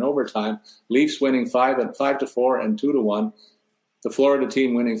decided in overtime. Leafs winning 5-4 and 2-1. The Florida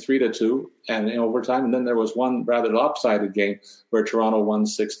team winning 3-2 and in overtime. And then there was one rather lopsided game where Toronto won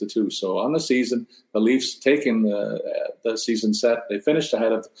 6-2. So on the season, the Leafs taking the season set. They finished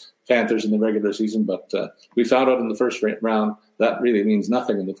ahead of Panthers in the regular season, but we found out in the first round that really means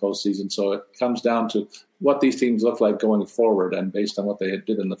nothing in the postseason. So it comes down to what these teams look like going forward and based on what they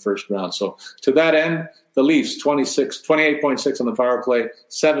did in the first round. So to that end, the Leafs, 28.6 on the power play,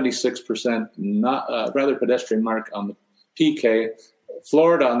 76%, rather pedestrian mark on the PK.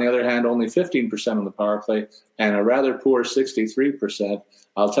 Florida, on the other hand, only 15% on the power play and a rather poor 63%.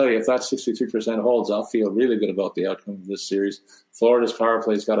 I'll tell you, if that 63% holds, I'll feel really good about the outcome of this series. Florida's power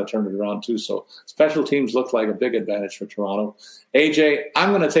play's got to turn it around too. So special teams look like a big advantage for Toronto. AJ, I'm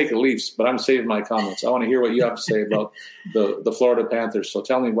going to take the Leafs, but I'm saving my comments. I want to hear what you have to say about the Florida Panthers. So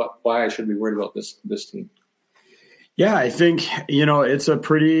tell me why I should be worried about this team. Yeah, I think, it's a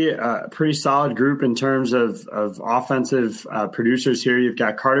pretty solid group in terms of offensive producers here. You've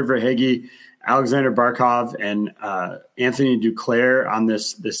got Carter Verhaeghe, Alexander Barkov, and Anthony Duclair on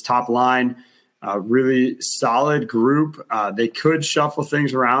this top line. Really solid group. They could shuffle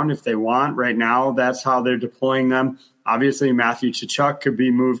things around if they want. Right now, that's how they're deploying them. Obviously, Matthew Tkachuk could be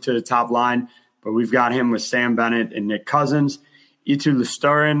moved to the top line, but we've got him with Sam Bennett and Nick Cousins. Eetu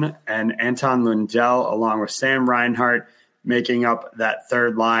Lustarin and Anton Lundell, along with Sam Reinhart, making up that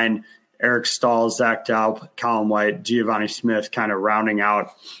third line. Eric Stahl, Zach Daup, Colin White, Giovanni Smith kind of rounding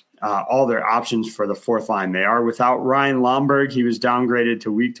out all their options for the fourth line. They are without Ryan Lomberg. He was downgraded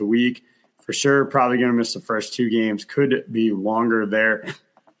to week. For sure, probably going to miss the first 2 games. Could be longer there.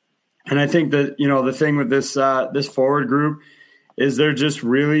 And I think that, the thing with this forward group is they're just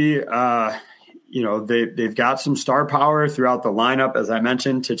really they've got some star power throughout the lineup. As I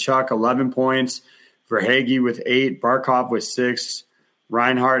mentioned, Tkachuk, 11 points, Verhaeghe with 8, Barkov with 6,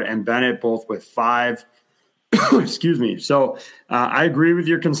 Reinhart and Bennett both with 5. Excuse me. So I agree with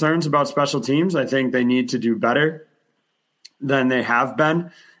your concerns about special teams. I think they need to do better than they have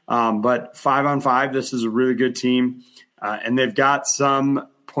been. But 5-on-5, this is a really good team. And they've got some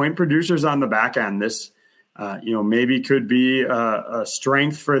point producers on the back end. This maybe could be a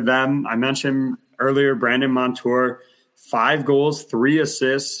strength for them. I mentioned earlier Brandon Montour, 5 goals, 3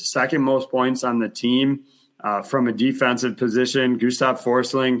 assists, second most points on the team from a defensive position. Gustav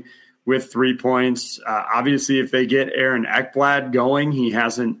Forsling with 3 points. Obviously, if they get Aaron Ekblad going, he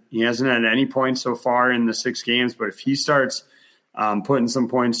hasn't had any points so far in the 6 games. But if he starts putting some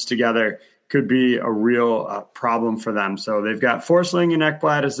points together, could be a real problem for them. So they've got Forsling and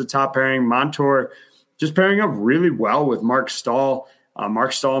Ekblad as the top pairing. Montour just pairing up really well with Mark Stahl.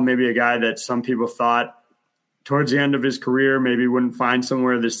 Mark Stahl, maybe a guy that some people thought towards the end of his career maybe wouldn't find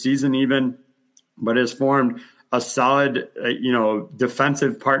somewhere this season even, but has formed a solid,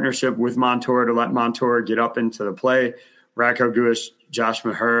 defensive partnership with Montour to let Montour get up into the play. Radko Gudas, Josh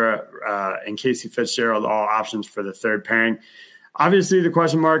Mahura, and Casey Fitzgerald, all options for the third pairing. Obviously, the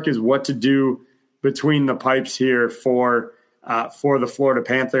question mark is what to do between the pipes here for the Florida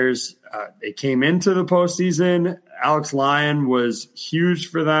Panthers. They came into the postseason. Alex Lyon was huge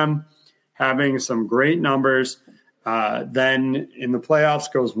for them, having some great numbers. Then in the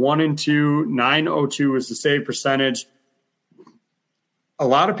playoffs goes 1-2, 902 is the save percentage. A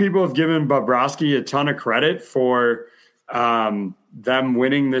lot of people have given Bobrovsky a ton of credit for them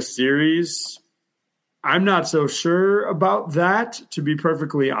winning this series. I'm not so sure about that, to be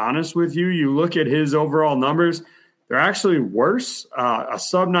perfectly honest with you. You look at his overall numbers, they're actually worse. A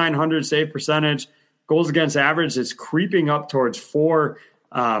sub-900 save percentage, goals against average is creeping up towards 4,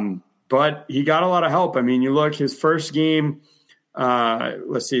 but he got a lot of help. I mean, you look, his first game,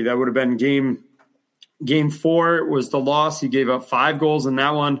 let's see, that would have been game 4 was the loss. He gave up 5 goals in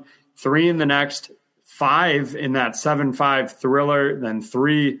that one, 3 in the next, 5 in that 7-5 thriller, then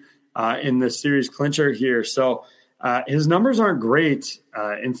 3 in the series clincher here. So his numbers aren't great.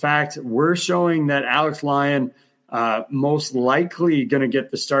 In fact, we're showing that Alex Lyon most likely going to get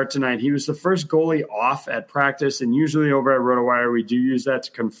the start tonight. He was the first goalie off at practice, and usually over at RotoWire we do use that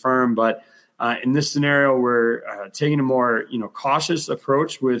to confirm. But in this scenario, we're taking a more cautious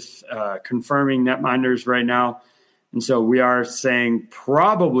approach with confirming netminders right now. And so we are saying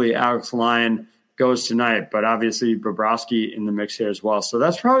probably Alex Lyon goes tonight, but obviously Bobrovsky in the mix here as well. So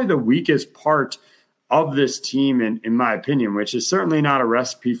that's probably the weakest part of this team, in my opinion, which is certainly not a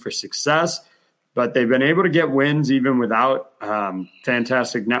recipe for success, but they've been able to get wins even without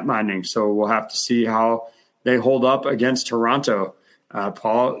fantastic net minding. So we'll have to see how they hold up against Toronto.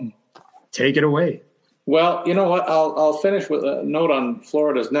 Paul, take it away. Well, you know what? I'll finish with a note on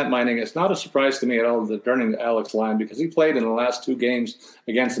Florida's net minding. It's not a surprise to me at all that turning to Alex Lyon, because he played in the last 2 games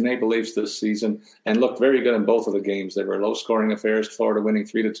against the Maple Leafs this season and looked very good in both of the games. They were low-scoring affairs, Florida winning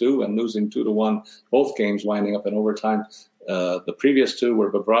 3-2 and losing 2-1, both games winding up in overtime. The previous 2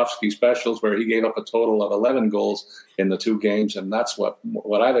 were Bobrovsky specials, where he gave up a total of 11 goals in the 2 games, and that's what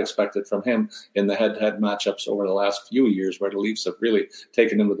I've expected from him in the head-to-head matchups over the last few years, where the Leafs have really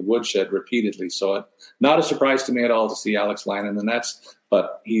taken him to the woodshed repeatedly. So not a surprise to me at all to see Alex Lyon in the nets,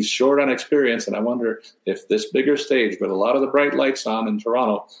 but he's short on experience, and I wonder if this bigger stage with a lot of the bright lights on in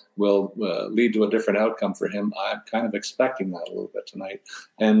Toronto will lead to a different outcome for him. I'm kind of expecting that a little bit tonight.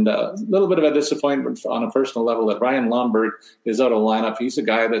 And a little bit of a disappointment on a personal level that Ryan Lomberg is out of lineup. He's a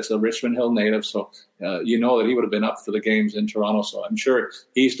guy that's a Richmond Hill native, so that he would have been up for the games in Toronto, so I'm sure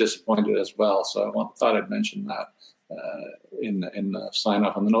he's disappointed as well. So I thought I'd mention that in the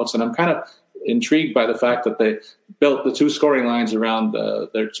sign-off on the notes. And I'm kind of intrigued by the fact that they built the 2 scoring lines around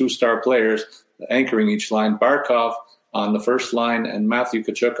their 2 star players, anchoring each line, Barkov on the first line and Matthew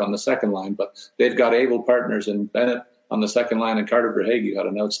Tkachuk on the second line. But they've got able partners in Bennett on the second line, and Carter Verhaeghe had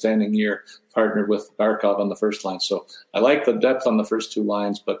an outstanding year partnered with Barkov on the first line. So I like the depth on the first 2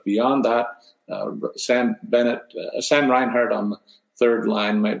 lines, but beyond that, Sam Reinhart on the third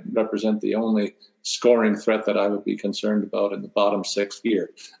line might represent the only scoring threat that I would be concerned about in the bottom 6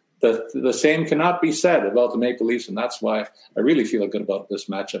 here. The same cannot be said about the Maple Leafs, and that's why I really feel good about this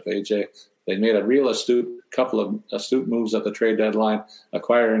matchup, AJ. They made a couple of astute moves at the trade deadline,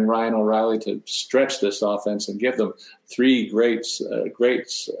 acquiring Ryan O'Reilly to stretch this offense and give them 3 great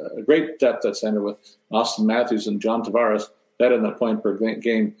depth at center with Austin Matthews and John Tavares, better than a point per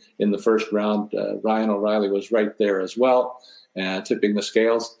game in the first round. Ryan O'Reilly was right there as well, tipping the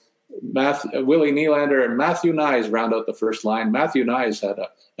scales. Willie Nylander and Matthew Nyes round out the first line. Matthew Nyes had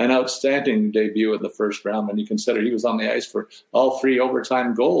an outstanding debut in the first round when you consider he was on the ice for all 3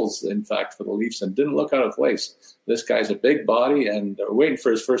 overtime goals, in fact, for the Leafs, and didn't look out of place. This guy's a big body, and they're waiting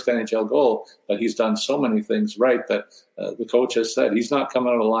for his first NHL goal, but he's done so many things right that the coach has said he's not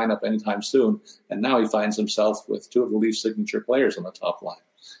coming out of the lineup anytime soon, and now he finds himself with 2 of the Leafs' signature players on the top line.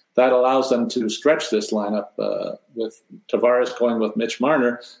 That allows them to stretch this lineup with Tavares going with Mitch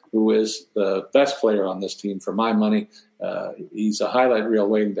Marner, who is the best player on this team for my money. He's a highlight reel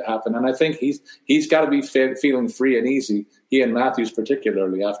waiting to happen. And I think he's got to be feeling free and easy, he and Matthews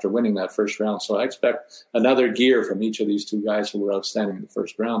particularly, after winning that first round. So I expect another gear from each of these 2 guys who were outstanding in the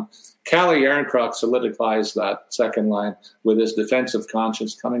first round. Calle Jarnkrok solidifies that second line with his defensive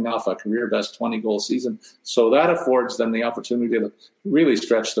conscience coming off a career-best 20-goal season. So that affords them the opportunity to really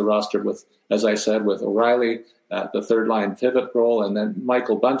stretch the roster with, as I said, with O'Reilly at the third-line pivot role, and then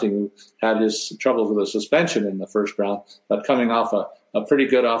Michael Bunting, who had his trouble with a suspension in the first round, but coming off a pretty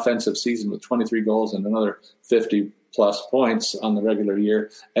good offensive season with 23 goals and another 50-plus points on the regular year.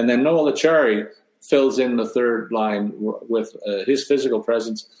 And then Noel Acciari fills in the third line with his physical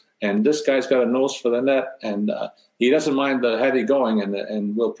presence. And this guy's got a nose for the net, and he doesn't mind the heavy going,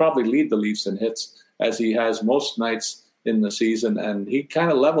 and will probably lead the Leafs in hits as he has most nights in the season. And he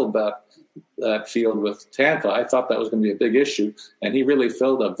kind of leveled that field with Tampa. I thought that was going to be a big issue, and he really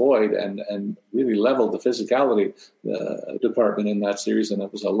filled a void and really leveled the physicality department in that series, and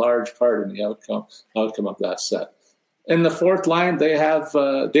it was a large part in the outcome of that set. In the fourth line, they have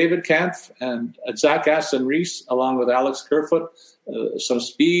David Kampf and Zach Aston-Reese, along with Alex Kerfoot. Some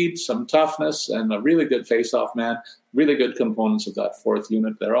speed, some toughness, and a really good face-off man. Really good components of that fourth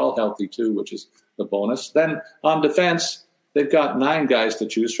unit. They're all healthy too, which is the bonus. Then on defense, they've got 9 guys to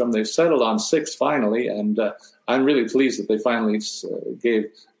choose from. They've settled on 6 finally, and I'm really pleased that they finally gave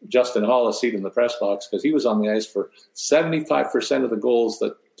Justin Hall a seat in the press box, because he was on the ice for 75% of the goals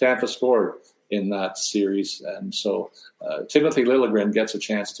that Tampa scored in that series. And so Timothy Liljegren gets a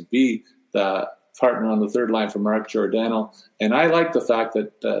chance to be the partner on the third line for Mark Giordano. And I like the fact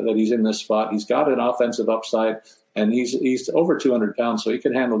that he's in this spot. He's got an offensive upside, and he's over 200 pounds, so he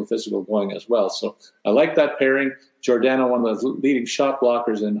can handle the physical going as well. So I like that pairing. Giordano, one of the leading shot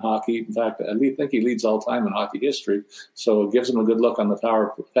blockers in hockey. In fact, I think he leads all time in hockey history. So it gives him a good look on the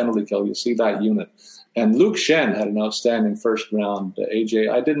power penalty kill. You see that unit. And Luke Schenn had an outstanding first round, AJ.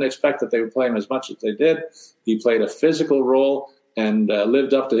 I didn't expect that they would play him as much as they did. He played a physical role and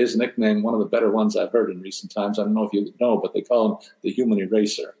lived up to his nickname, one of the better ones I've heard in recent times. I don't know if you know, but they call him the human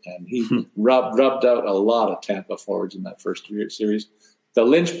eraser. And he rubbed out a lot of Tampa forwards in that first series. The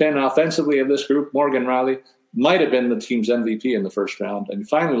linchpin offensively of this group, Morgan Rielly, might have been the team's MVP in the first round, and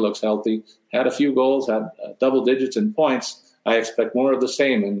finally looks healthy. Had a few goals, had double digits in points. I expect more of the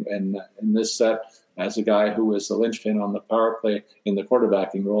same in this set as a guy who is the linchpin on the power play in the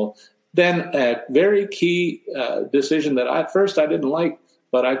quarterbacking role. Then a very key decision that at first I didn't like,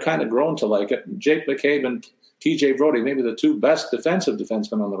 but I've kind of grown to like it. Jake McCabe and TJ Brodie, maybe the 2 best defensive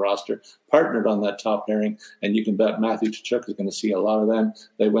defensemen on the roster, partnered on that top pairing, and you can bet Matthew Tkachuk is going to see a lot of them.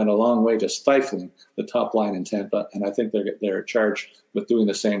 They went a long way to stifling the top line in Tampa, and I think they're charged with doing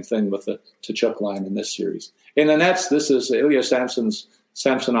the same thing with the Tkachuk line in this series. In the nets, this is Ilya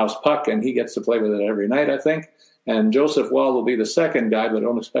Samsonov's puck, and he gets to play with it every night, I think. And Joseph Wall will be the second guy, but I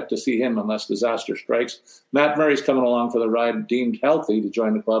don't expect to see him unless disaster strikes. Matt Murray's coming along for the ride, deemed healthy to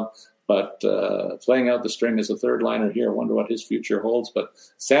join the club, but playing out the string as a third liner here. I wonder what his future holds. But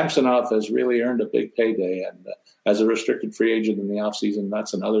Samsonov has really earned a big payday, and as a restricted free agent in the offseason,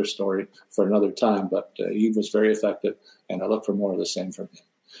 that's another story for another time. But he was very effective, and I look for more of the same from him.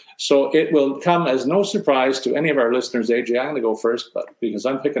 So it will come as no surprise to any of our listeners, AJ. I'm going to go first, but because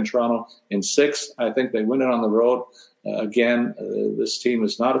I'm picking Toronto in 6, I think they win it on the road. Again, this team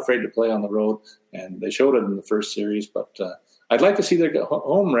is not afraid to play on the road, and they showed it in the first series. But I'd like to see their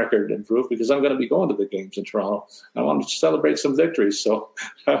home record improve, because I'm going to be going to the games in Toronto. I want to celebrate some victories, so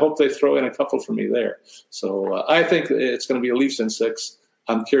I hope they throw in a couple for me there. So I think it's going to be a Leafs in 6.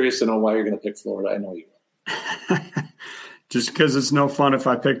 I'm curious to know why you're going to pick Florida. I know you will. Just because it's no fun if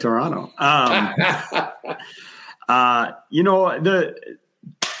I pick Toronto.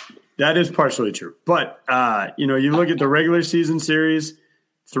 That is partially true. But, you look at the regular season series,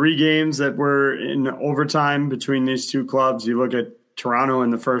 3 games that were in overtime between these 2 clubs. You look at Toronto in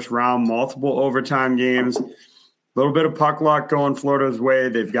the first round, multiple overtime games, a little bit of puck luck going Florida's way.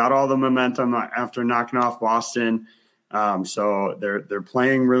 They've got all the momentum after knocking off Boston. So they're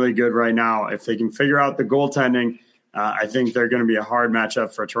playing really good right now. If they can figure out the goaltending, I think they're going to be a hard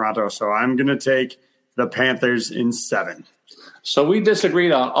matchup for Toronto. So I'm going to take the Panthers in 7. So we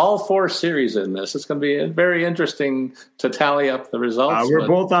disagreed on all 4 series in this. It's going to be very interesting to tally up the results. We're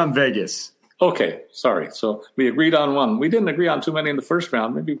both on Vegas. Okay, sorry. So we agreed on 1. We didn't agree on too many in the first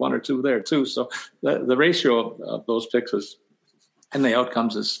round, maybe 1 or 2 there too. So the ratio of those picks and the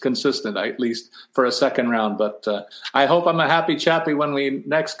outcomes is consistent, at least for a second round. But I hope I'm a happy chappy when we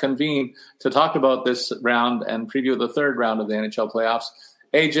next convene to talk about this round and preview the third round of the NHL playoffs.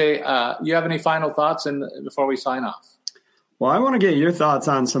 AJ, you have any final thoughts before we sign off? Well, I want to get your thoughts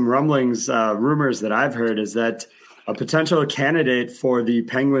on some rumblings, rumors that I've heard, is that a potential candidate for the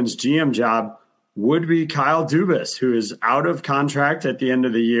Penguins GM job would be Kyle Dubas, who is out of contract at the end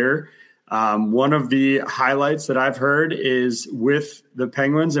of the year. One of the highlights that I've heard is with the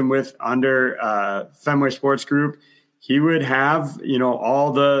Penguins and under Fenway Sports Group, he would have,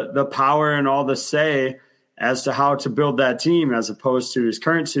 all the power and all the say as to how to build that team, as opposed to his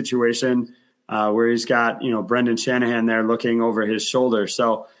current situation where he's got, Brendan Shanahan there looking over his shoulder.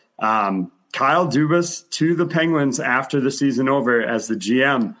 So Kyle Dubas to the Penguins after the season over as the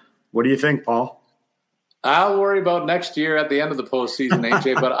GM. What do you think, Paul? I'll worry about next year at the end of the postseason,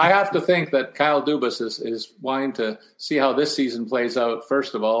 AJ. But I have to think that Kyle Dubas is wanting to see how this season plays out,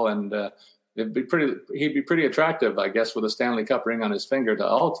 first of all. And he'd be pretty attractive, I guess, with a Stanley Cup ring on his finger to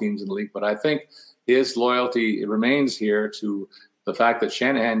all teams in the league. But I think his loyalty remains here to the fact that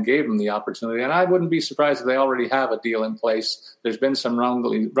Shanahan gave him the opportunity. And I wouldn't be surprised if they already have a deal in place. There's been some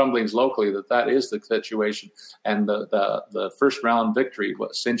rumblings locally that is the situation. And the first round victory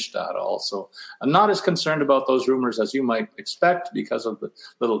cinched that all. So I'm not as concerned about those rumors as you might expect because of the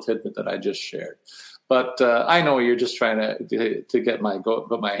little tidbit that I just shared. But I know you're just trying to get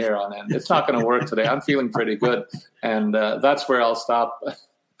put my hair on end. It's not going to work today. I'm feeling pretty good. And that's where I'll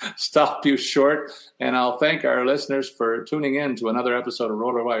stop you short, and I'll thank our listeners for tuning in to another episode of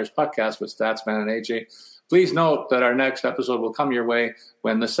RotoWire's podcast with Statsman and AJ. Please note that our next episode will come your way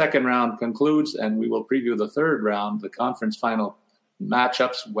when the second round concludes, and we will preview the third round, the conference final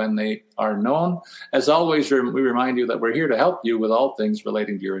matchups when they are known. As always, we remind you that we're here to help you with all things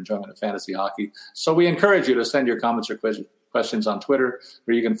relating to your enjoyment of fantasy hockey. So we encourage you to send your comments or questions on Twitter,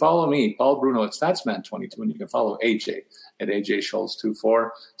 where you can follow me, Paul Bruno, at Statsman22, and you can follow AJ at AJ Schultz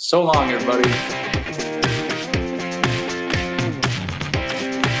 24. So long, everybody.